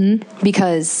 Mm-hmm.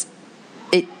 Because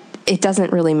it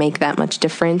doesn't really make that much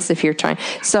difference if you're trying.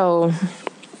 So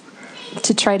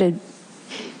to try to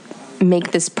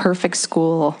make this perfect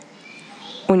school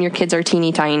when your kids are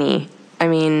teeny tiny, I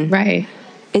mean,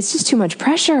 it's just too much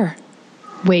pressure.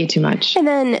 Way too much. And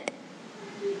then,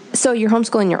 so you're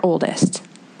homeschooling your oldest.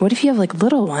 What if you have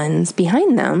little ones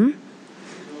behind them?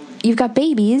 You've got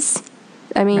babies.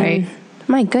 I mean,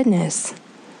 my goodness.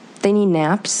 They need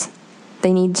naps.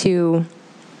 They need to,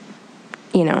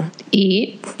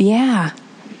 eat. Yeah.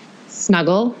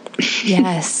 Snuggle.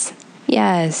 Yes.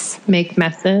 Yes. Make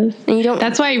messes. And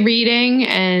that's why reading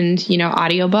and,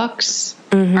 audiobooks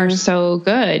are so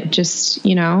good. Just,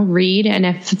 read. And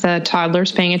if the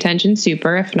toddler's paying attention,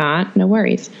 super. If not, no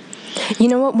worries. You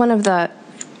know what?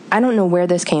 I don't know where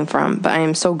this came from, but I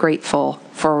am so grateful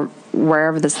for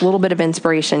wherever this little bit of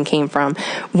inspiration came from.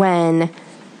 When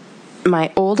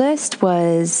my oldest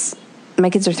my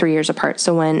kids are 3 years apart.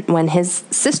 So when his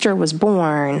sister was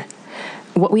born,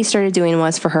 what we started doing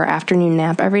was for her afternoon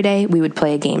nap every day, we would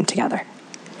play a game together.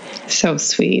 So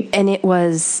sweet. And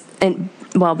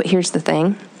but here's the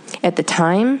thing. At the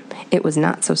time, it was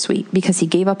not so sweet because he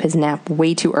gave up his nap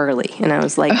way too early. And I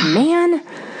was like, man,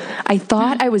 I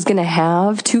thought I was going to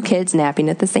have 2 kids napping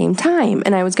at the same time.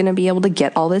 And I was going to be able to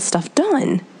get all this stuff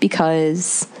done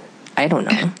because, I don't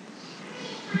know,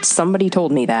 somebody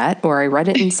told me that, or I read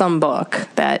it in some book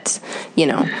that,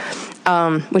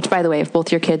 which, by the way, if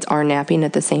both your kids are napping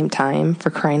at the same time, for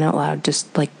crying out loud, just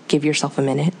give yourself a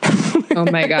minute. Oh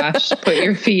my gosh. Put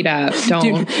your feet up.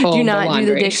 Don't fold do not the laundry.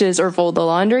 Do the dishes or fold the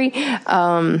laundry.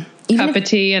 Cup of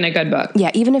tea and a good book.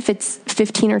 Yeah, even if it's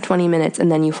 15 or 20 minutes and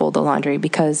then you fold the laundry,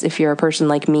 because if you're a person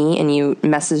like me and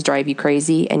messes drive you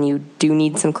crazy and you do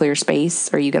need some clear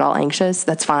space or you get all anxious,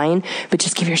 that's fine. But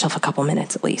just give yourself a couple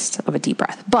minutes at least of a deep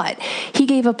breath. But he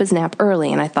gave up his nap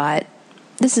early and I thought,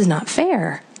 this is not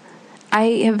fair.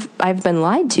 I've been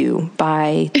lied to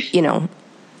by,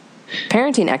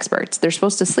 parenting experts. They're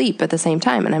supposed to sleep at the same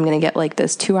time, and I'm going to get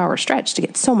this 2-hour stretch to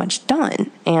get so much done,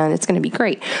 and it's going to be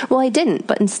great. Well, I didn't,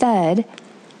 but instead,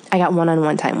 I got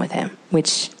one-on-one time with him,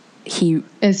 which he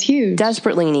is huge,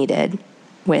 desperately needed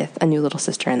with a new little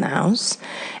sister in the house.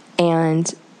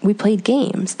 And we played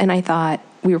games, and I thought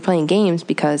we were playing games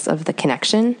because of the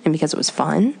connection and because it was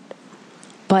fun,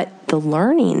 but the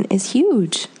learning is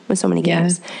huge with so many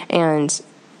games. And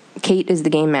Kate is the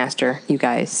game master, you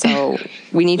guys. So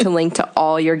we need to link to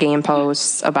all your game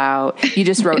posts about, you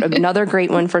just wrote another great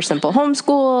one for Simple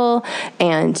Homeschool,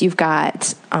 and you've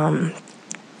got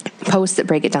posts that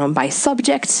break it down by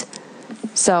subject,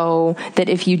 so that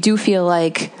if you do feel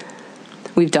like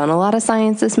we've done a lot of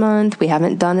science this month, we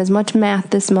haven't done as much math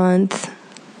this month,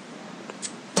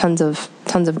 tons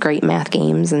of great math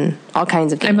games and all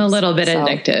kinds of games. I'm a little bit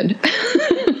addicted.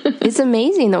 It's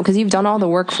amazing though, because you've done all the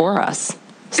work for us.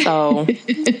 So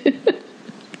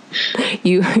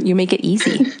you make it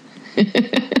easy.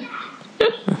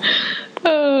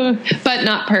 But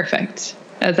not perfect.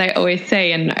 As I always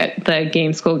say in the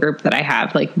game school group that I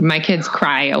have, my kids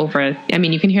cry over,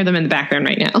 you can hear them in the background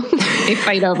right now. They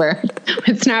fight over.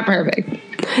 It's not perfect.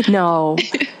 No,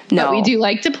 No. But we do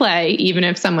like to play, even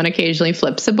if someone occasionally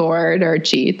flips a board or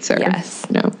cheats or,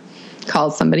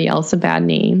 calls somebody else a bad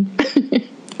name.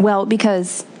 Well,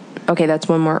 because, okay, that's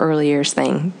one more early years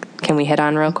thing. Can we hit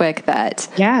on real quick that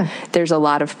there's a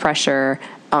lot of pressure,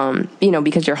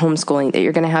 because you're homeschooling, that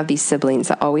you're going to have these siblings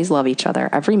that always love each other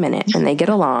every minute and they get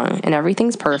along and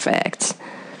everything's perfect.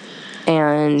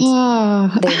 And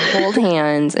they hold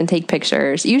hands and take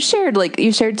pictures. You shared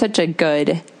such a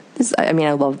good, I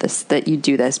love this, that you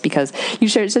do this, because you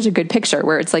shared such a good picture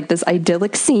where it's like this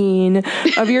idyllic scene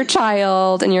of your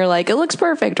child and you're like, it looks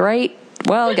perfect, right?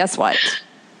 Well, guess what?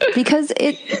 Because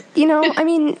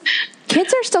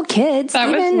kids are still kids. That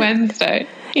was Wednesday.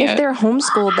 If they're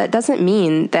homeschooled, that doesn't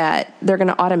mean that they're going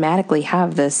to automatically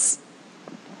have this,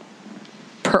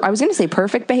 I was going to say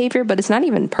perfect behavior, but it's not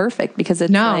even perfect, because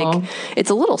it's it's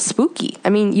a little spooky. I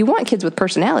mean, you want kids with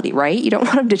personality, right? You don't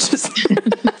want them to just...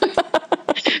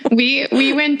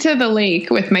 We went to the lake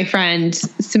with my friend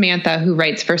Samantha, who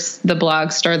writes for the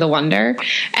blog Stir the Wonder,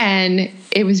 and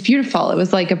it was beautiful. It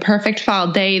was like a perfect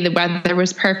fall day. The weather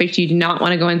was perfect. You did not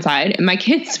want to go inside. And my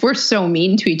kids were so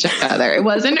mean to each other. It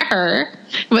wasn't her.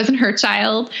 It wasn't her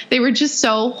child. They were just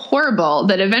so horrible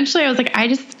that eventually I was like,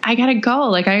 I gotta go.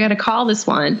 Like, I gotta call this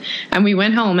one. And we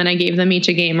went home and I gave them each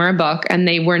a game or a book, and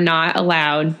they were not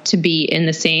allowed to be in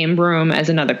the same room as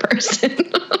another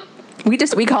person.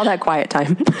 We call that quiet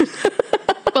time.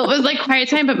 Well, it was like quiet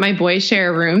time, but my boys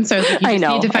share a room. So I was like, you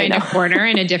just need to find a corner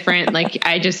in a different,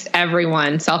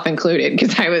 everyone, self-included,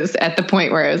 because I was at the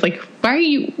point where I was like,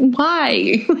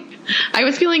 why? I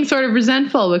was feeling sort of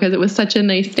resentful because it was such a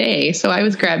nice day. So I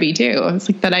was grabby too. I was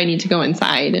like, that I need to go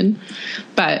inside.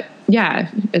 But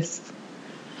yeah,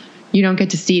 you don't get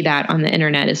to see that on the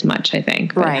internet as much, I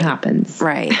think. But it happens.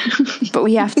 Right. But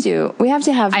we have to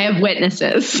have... I have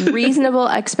witnesses. reasonable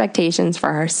expectations for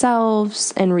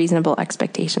ourselves and reasonable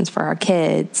expectations for our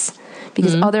kids.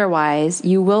 Because otherwise,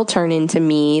 you will turn into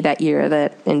me that year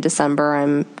that in December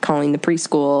I'm calling the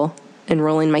preschool,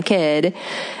 enrolling my kid.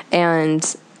 And,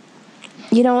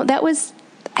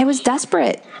 I was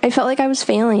desperate. I felt like I was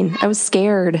failing. I was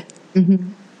scared. Mm-hmm.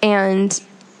 And...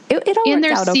 It all and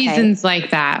there's worked out okay. seasons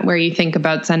like that where you think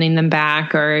about sending them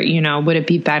back, or, would it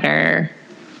be better?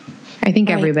 I think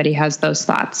everybody has those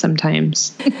thoughts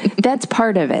sometimes. That's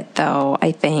part of it, though,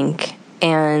 I think.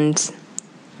 And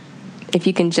if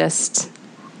you can just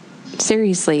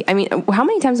seriously, how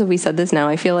many times have we said this now?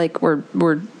 I feel like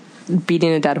we're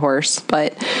beating a dead horse,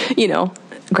 but,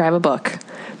 grab a book,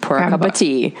 pour a cup of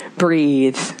tea,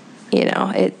 breathe,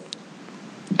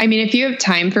 if you have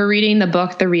time for reading, the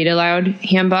book, The Read Aloud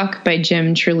Handbook by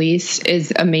Jim Trelease,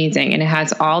 is amazing. And it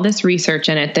has all this research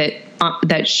in it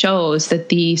that shows that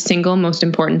the single most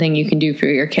important thing you can do for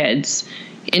your kids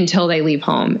until they leave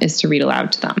home is to read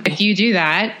aloud to them. If you do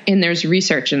that, and there's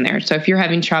research in there. So if you're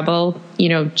having trouble,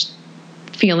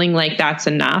 feeling like that's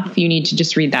enough, you need to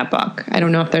just read that book. I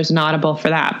don't know if there's an Audible for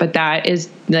that, but that is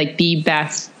like the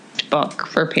best book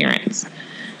for parents.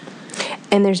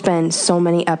 And there's been so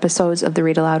many episodes of the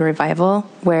Read Aloud Revival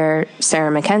where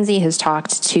Sarah Mackenzie has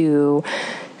talked to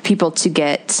people to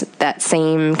get that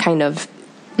same kind of,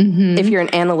 if you're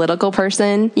an analytical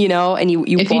person, and you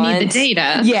if you need the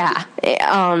data. Yeah.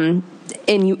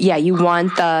 And you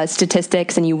want the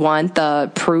statistics and you want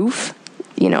the proof.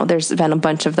 There's been a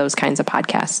bunch of those kinds of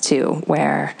podcasts too,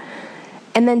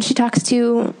 and then she talks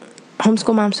to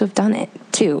homeschool moms who have done it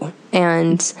too.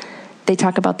 And they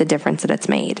talk about the difference that it's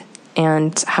made.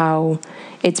 And how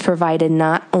it's provided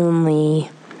not only,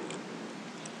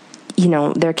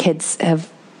 their kids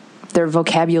their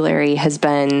vocabulary has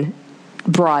been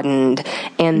broadened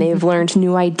and they've learned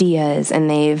new ideas and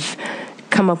they've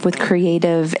come up with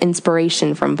creative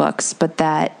inspiration from books, but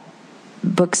that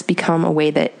books become a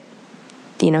way that,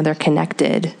 they're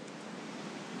connected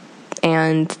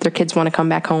and their kids want to come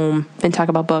back home and talk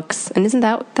about books. And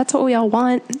that's what we all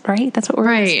want, right? That's what we're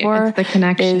right for. It's the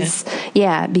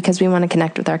connection. Because we want to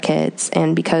connect with our kids.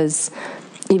 And because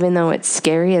even though it's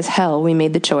scary as hell, we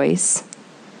made the choice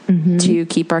to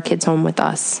keep our kids home with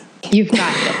us. You've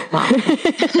got it, Mom.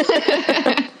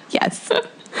 Yes.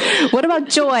 What about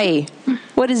joy?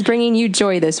 What is bringing you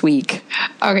joy this week?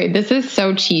 Okay, this is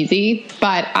so cheesy,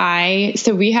 but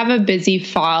so we have a busy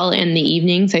fall in the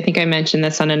evenings. I think I mentioned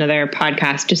this on another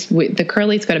podcast. The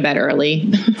Curleys go to bed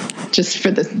early, just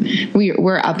for this.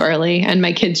 We're up early, and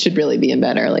my kids should really be in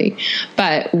bed early.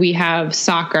 But we have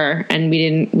soccer, and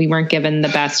we weren't given the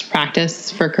best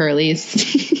practice for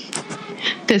Curleys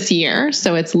this year,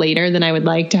 so it's later than I would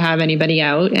like to have anybody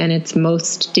out, and it's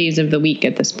most days of the week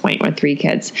at this point with 3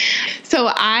 kids. So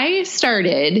I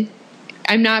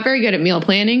I'm not very good at meal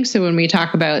planning. So when we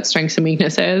talk about strengths and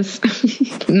weaknesses,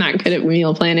 I'm not good at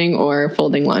meal planning or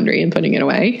folding laundry and putting it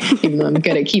away, even though I'm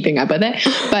good at keeping up with it.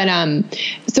 But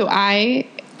so I,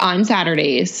 on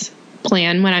Saturdays,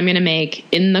 plan what I'm going to make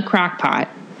in the crock pot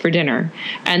for dinner.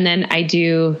 And then I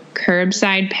do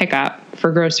curbside pickup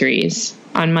for groceries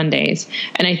on Mondays.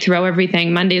 And I throw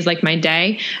everything, Monday's like my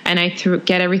day, and I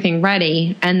get everything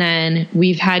ready. And then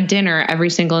we've had dinner every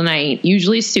single night,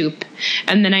 usually soup.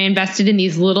 And then I invested in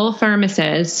these little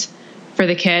thermoses for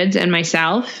the kids and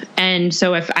myself. And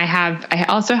so if I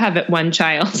also have one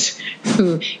child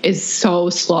who is so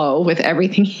slow with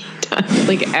everything he does,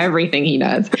 like everything he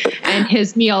does, and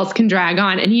his meals can drag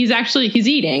on, and he's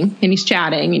eating and he's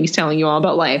chatting and he's telling you all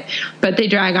about life, but they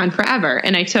drag on forever.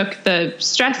 And I took the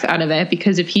stress out of it,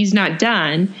 because if he's not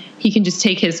done, he can just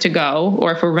take his to go,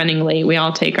 or if we're running late, we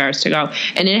all take ours to go.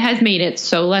 And it has made it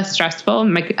so less stressful.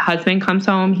 My husband comes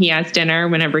home, he has dinner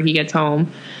whenever he gets home.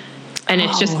 And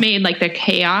it's just made like the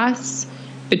chaos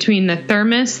between the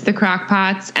thermos, the crock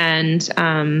pots, and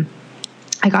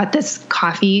I got this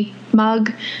coffee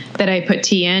mug that I put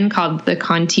tea in called the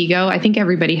Contigo. I think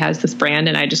everybody has this brand,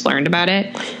 and I just learned about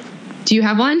it. Do you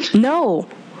have one? No.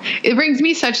 It brings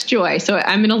me such joy. So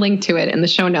I'm going to link to it in the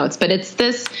show notes. But it's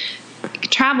this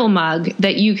travel mug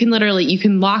that you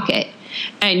can lock it.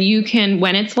 And you can,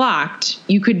 when it's locked,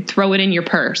 you could throw it in your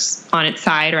purse on its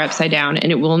side or upside down,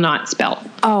 and it will not spill.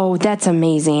 Oh, that's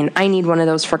amazing. I need one of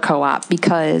those for co-op,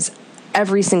 because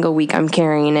every single week I'm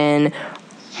carrying in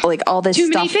like all this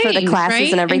stuff for the classes,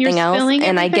 right? And everything else.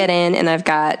 And I get in and I've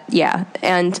got,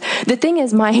 And the thing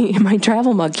is, my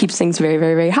travel mug keeps things very,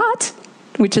 very, very hot,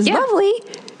 which is lovely,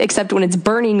 except when it's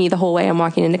burning me the whole way I'm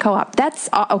walking into co-op. That's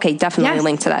okay. Definitely a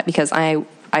link to that, because I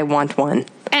want one.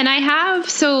 And I have,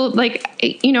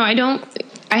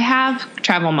 I have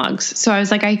travel mugs. So I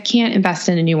was like, I can't invest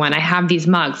in a new one. I have these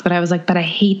mugs, but I was like, but I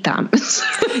hate them.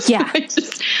 Yeah.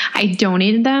 I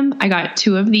donated them. I got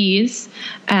 2 of these,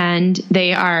 and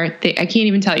I can't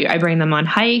even tell you. I bring them on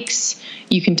hikes.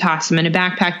 You can toss them in a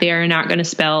backpack. They are not going to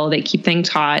spill. They keep things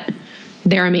hot.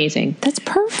 They're amazing. That's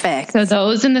perfect. So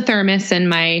those and the thermos and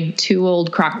my 2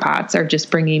 old crock pots are just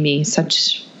bringing me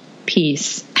such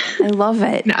peace. I love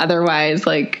it. Otherwise,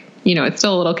 it's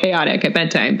still a little chaotic at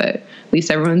bedtime, but at least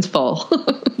everyone's full.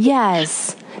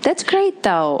 Yes. That's great,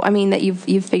 though. I mean, that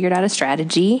you've figured out a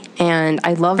strategy, and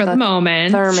I love the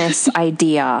moment thermos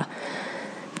idea.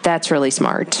 That's really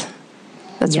smart.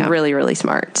 That's really, really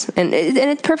smart. And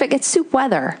it's perfect. It's soup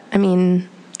weather. I mean...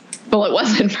 Well, it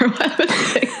wasn't for what I was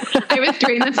saying. I was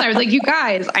doing this, and I was like, you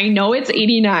guys, I know it's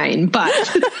 89, but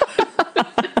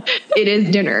it is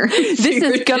dinner. This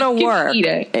is going to work. Eat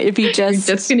it. If you You're just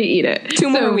going to eat it. 2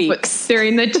 more weeks.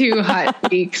 During the 2 hot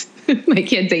weeks, my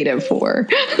kids ate at 4.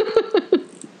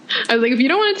 I was like, if you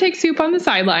don't want to take soup on the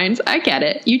sidelines, I get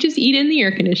it. You just eat in the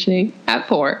air conditioning at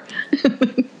 4.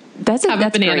 That's a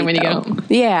banana great, when you get home.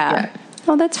 Yeah.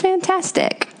 Oh, that's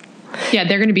fantastic. Yeah,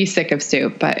 they're going to be sick of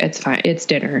soup, but it's fine. It's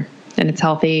dinner, and it's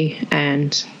healthy,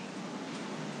 and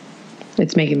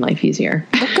it's making life easier.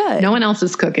 Well, good. No one else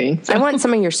is cooking. So. I want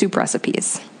some of your soup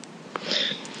recipes.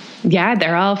 Yeah,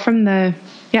 they're all from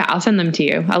I'll send them to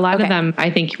you. A lot of them, I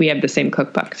think we have the same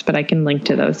cookbooks, but I can link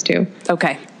to those too.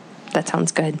 Okay. That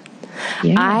sounds good.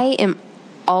 Yeah. I am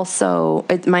also,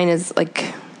 mine is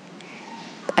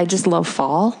I just love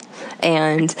fall,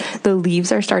 and the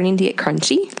leaves are starting to get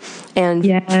crunchy,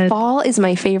 and fall is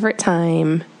my favorite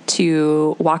time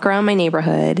to walk around my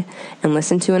neighborhood and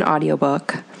listen to an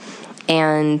audiobook.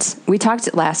 And we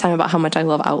talked last time about how much I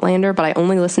love Outlander, but I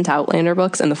only listen to Outlander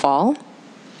books in the fall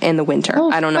and the winter.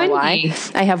 I don't know why.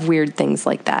 I have weird things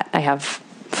like that. I have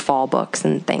fall books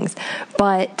and things,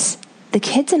 but the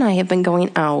kids and I have been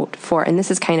going out for, and this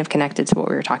is kind of connected to what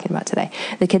we were talking about today.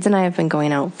 The kids and I have been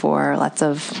going out for lots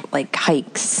of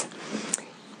hikes.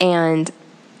 And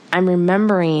I'm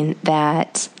remembering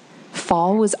that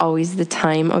fall was always the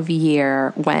time of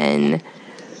year when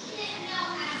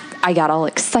I got all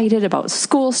excited about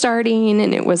school starting,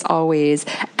 and it was always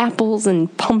apples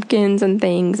and pumpkins and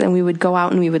things. And we would go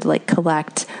out and we would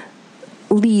collect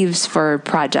leaves for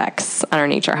projects on our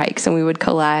nature hikes, and we would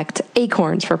collect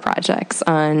acorns for projects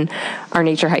on our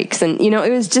nature hikes. And,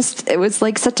 it was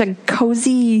like such a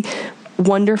cozy,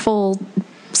 wonderful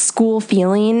school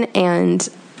feeling. And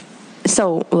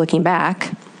so looking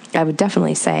back, I would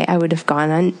definitely say I would have gone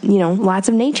on, lots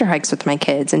of nature hikes with my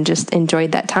kids and just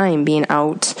enjoyed that time being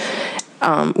out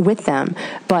with them.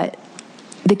 But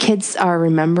the kids are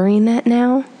remembering that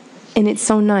now, and it's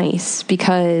so nice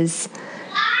because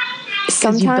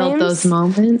sometimes you built those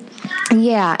moments.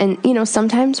 Yeah. And,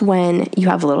 sometimes when you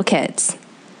have little kids,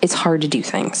 it's hard to do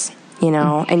things,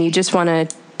 and you just want to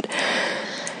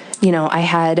I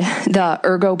had the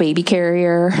Ergo baby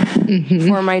carrier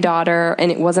for my daughter,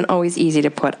 and it wasn't always easy to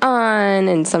put on.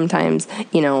 And sometimes,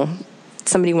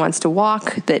 somebody wants to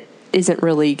walk that isn't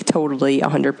really totally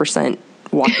 100%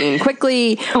 walking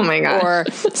quickly. Oh my gosh. Or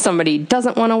somebody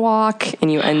doesn't want to walk,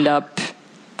 and you end up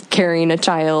carrying a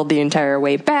child the entire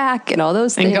way back and all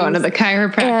those things. And going to the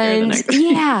chiropractor the next day.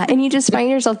 Yeah. And you just find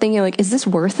yourself thinking, like, is this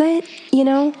worth it?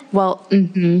 Well,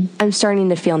 I'm starting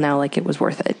to feel now like it was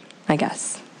worth it, I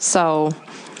guess. So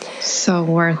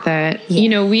worth it.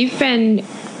 Yeah.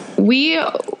 We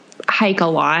hike a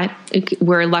lot.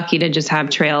 We're lucky to just have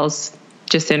trails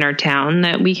just in our town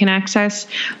that we can access.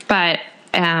 But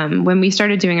when we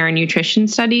started doing our nutrition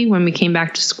study, when we came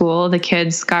back to school, the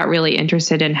kids got really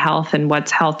interested in health and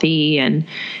what's healthy and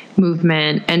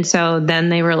movement. And so then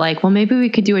they were like, well, maybe we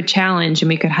could do a challenge and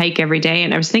we could hike every day.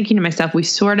 And I was thinking to myself, we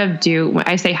sort of do, when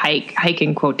I say hike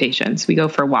in quotations, we go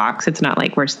for walks. It's not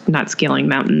like we're not scaling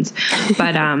mountains,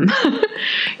 but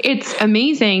it's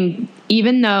amazing.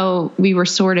 Even though we were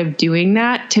sort of doing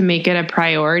that to make it a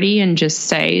priority and just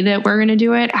say that we're going to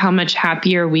do it, how much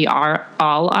happier we all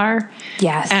are.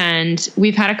 Yes. And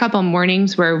we've had a couple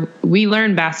mornings where we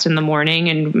learn best in the morning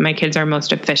and my kids are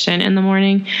most efficient in the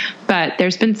morning. But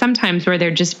there's been some times where they're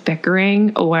just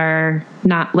bickering or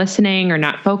not listening or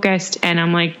not focused. And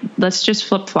I'm like, let's just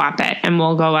flip flop it and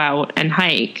we'll go out and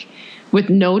hike with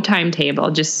no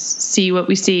timetable, just see what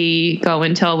we see, go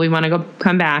until we want to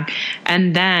come back,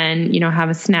 and then, have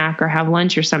a snack or have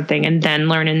lunch or something, and then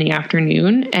learn in the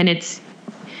afternoon. And it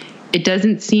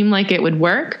doesn't seem like it would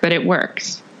work, but it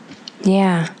works.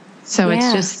 Yeah. So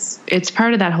it's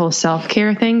part of that whole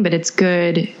self-care thing, but it's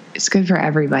good. It's good for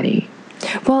everybody.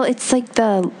 Well, it's like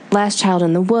the Last Child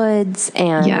in the Woods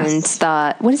and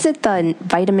the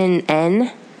vitamin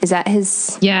N. Is that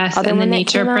his? Yes, other and the one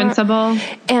nature principle.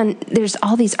 And there's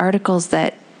all these articles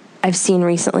that I've seen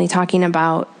recently talking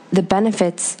about the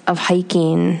benefits of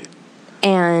hiking,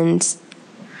 and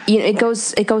it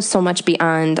goes so much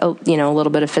beyond a little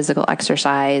bit of physical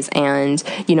exercise, and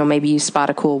maybe you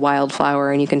spot a cool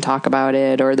wildflower and you can talk about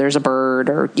it, or there's a bird,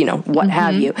 or what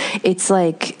have you. It's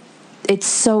like it's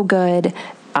so good.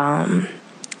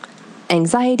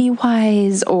 Anxiety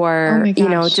wise, or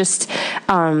just.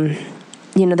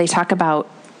 They talk about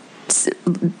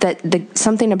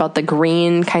something about the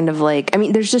green kind of like,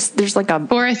 there's like a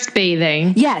forest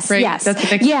bathing. Yes. Right? Yes.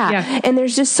 That's yeah. And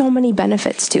there's just so many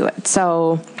benefits to it.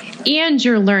 So, and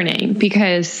you're learning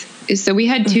so we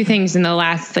had two things in the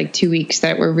last 2 weeks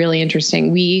that were really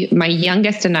interesting. My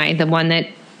youngest and I, the one that,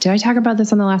 did I talk about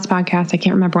this on the last podcast? I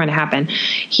can't remember when it happened.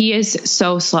 He is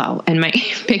so slow, and my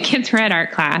big kids were at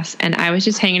art class, and I was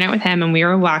just hanging out with him, and we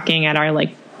were walking at our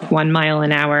 1 mile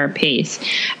an hour pace.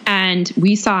 And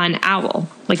we saw an owl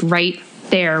right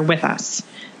there with us.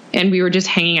 And we were just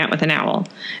hanging out with an owl.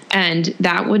 And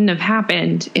that wouldn't have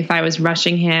happened if I was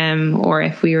rushing him or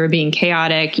if we were being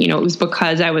chaotic. It was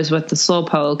because I was with the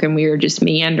slowpoke and we were just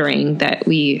meandering that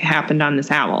we happened on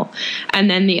this owl. And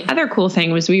then the other cool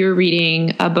thing was we were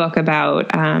reading a book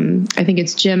about, I think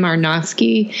it's Jim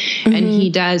Arnowski, and he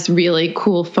does really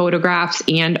cool photographs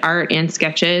and art and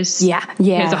sketches. Yeah.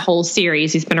 He has a whole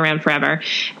series. He's been around forever.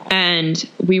 And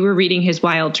we were reading his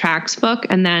Wild Tracks book,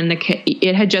 and then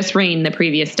it had just rained the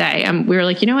previous day. We were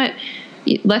like, you know what?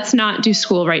 Let's not do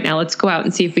school right now. Let's go out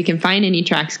and see if we can find any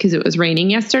tracks, because it was raining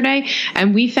yesterday.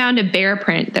 And we found a bear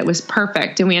print that was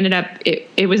perfect. And we ended up,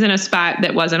 it was in a spot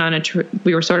that wasn't on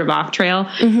we were sort of off trail.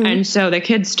 And so the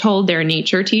kids told their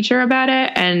nature teacher about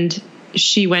it, and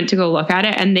she went to go look at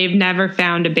it, and they've never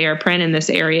found a bear print in this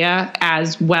area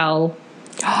as well.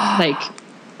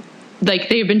 Like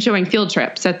they've been showing field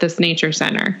trips at this nature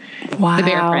center. Wow. The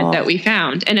bear print that we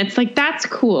found. And it's that's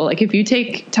cool. If you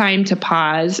take time to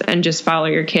pause and just follow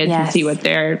your kids and see what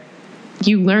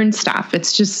you learn stuff.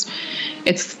 It's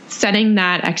setting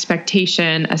that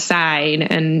expectation aside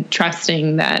and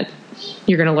trusting that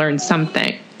you're going to learn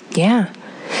something. Yeah.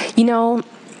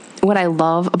 What I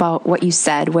love about what you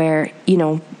said, where,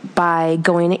 by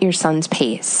going at your son's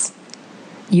pace,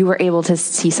 you were able to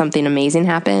see something amazing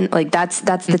happen. That's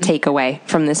the takeaway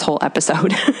from this whole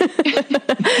episode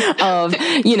of,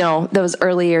 those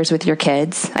early years with your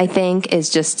kids, I think, is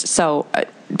just so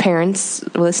parents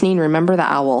listening, remember the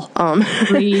owl.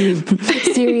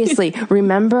 Seriously,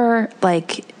 remember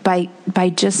by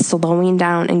just slowing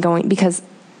down and going, because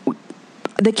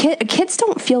kids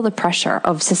don't feel the pressure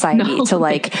of society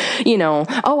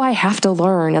I have to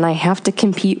learn and I have to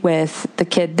compete with the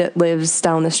kid that lives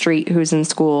down the street who's in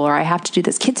school, or I have to do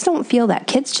this. Kids don't feel that.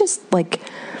 Kids just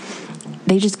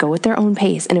they just go at their own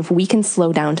pace. And if we can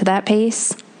slow down to that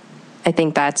pace, I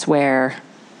think that's where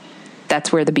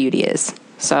the beauty is.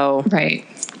 So, right.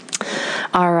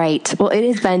 All right. Well, it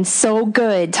has been so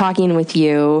good talking with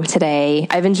you today.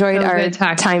 I've enjoyed our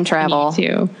time travel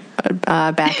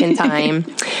back in time.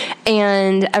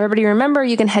 And everybody remember,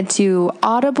 you can head to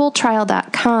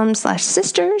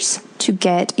audibletrial.com/sisters to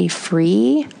get a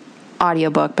free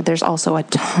audiobook, but there's also a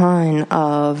ton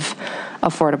of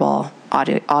affordable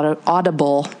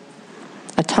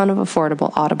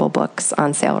Audible books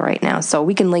on sale right now. So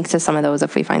we can link to some of those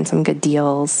if we find some good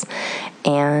deals.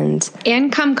 And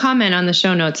come comment on the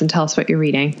show notes and tell us what you're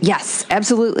reading. Yes,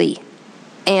 absolutely.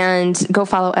 And go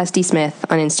follow SD Smith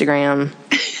on Instagram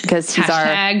because he's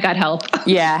hashtag got help.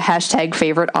 Yeah, hashtag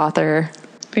favorite author.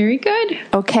 Very good.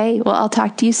 Okay, well, I'll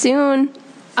talk to you soon.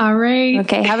 All right.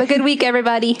 Okay, have a good week,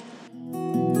 everybody.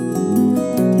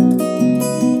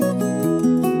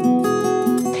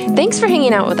 Thanks for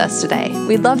hanging out with us today.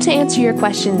 We'd love to answer your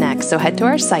question next, so head to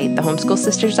our site,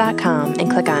 thehomeschoolsisters.com,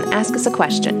 and click on Ask Us a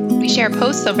Question. We share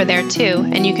posts over there too,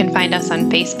 and you can find us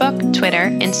on Facebook, Twitter,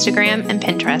 Instagram, and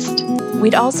Pinterest.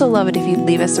 We'd also love it if you'd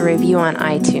leave us a review on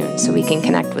iTunes so we can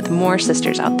connect with more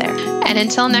sisters out there. And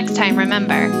until next time,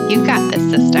 remember, you got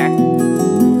this, sister.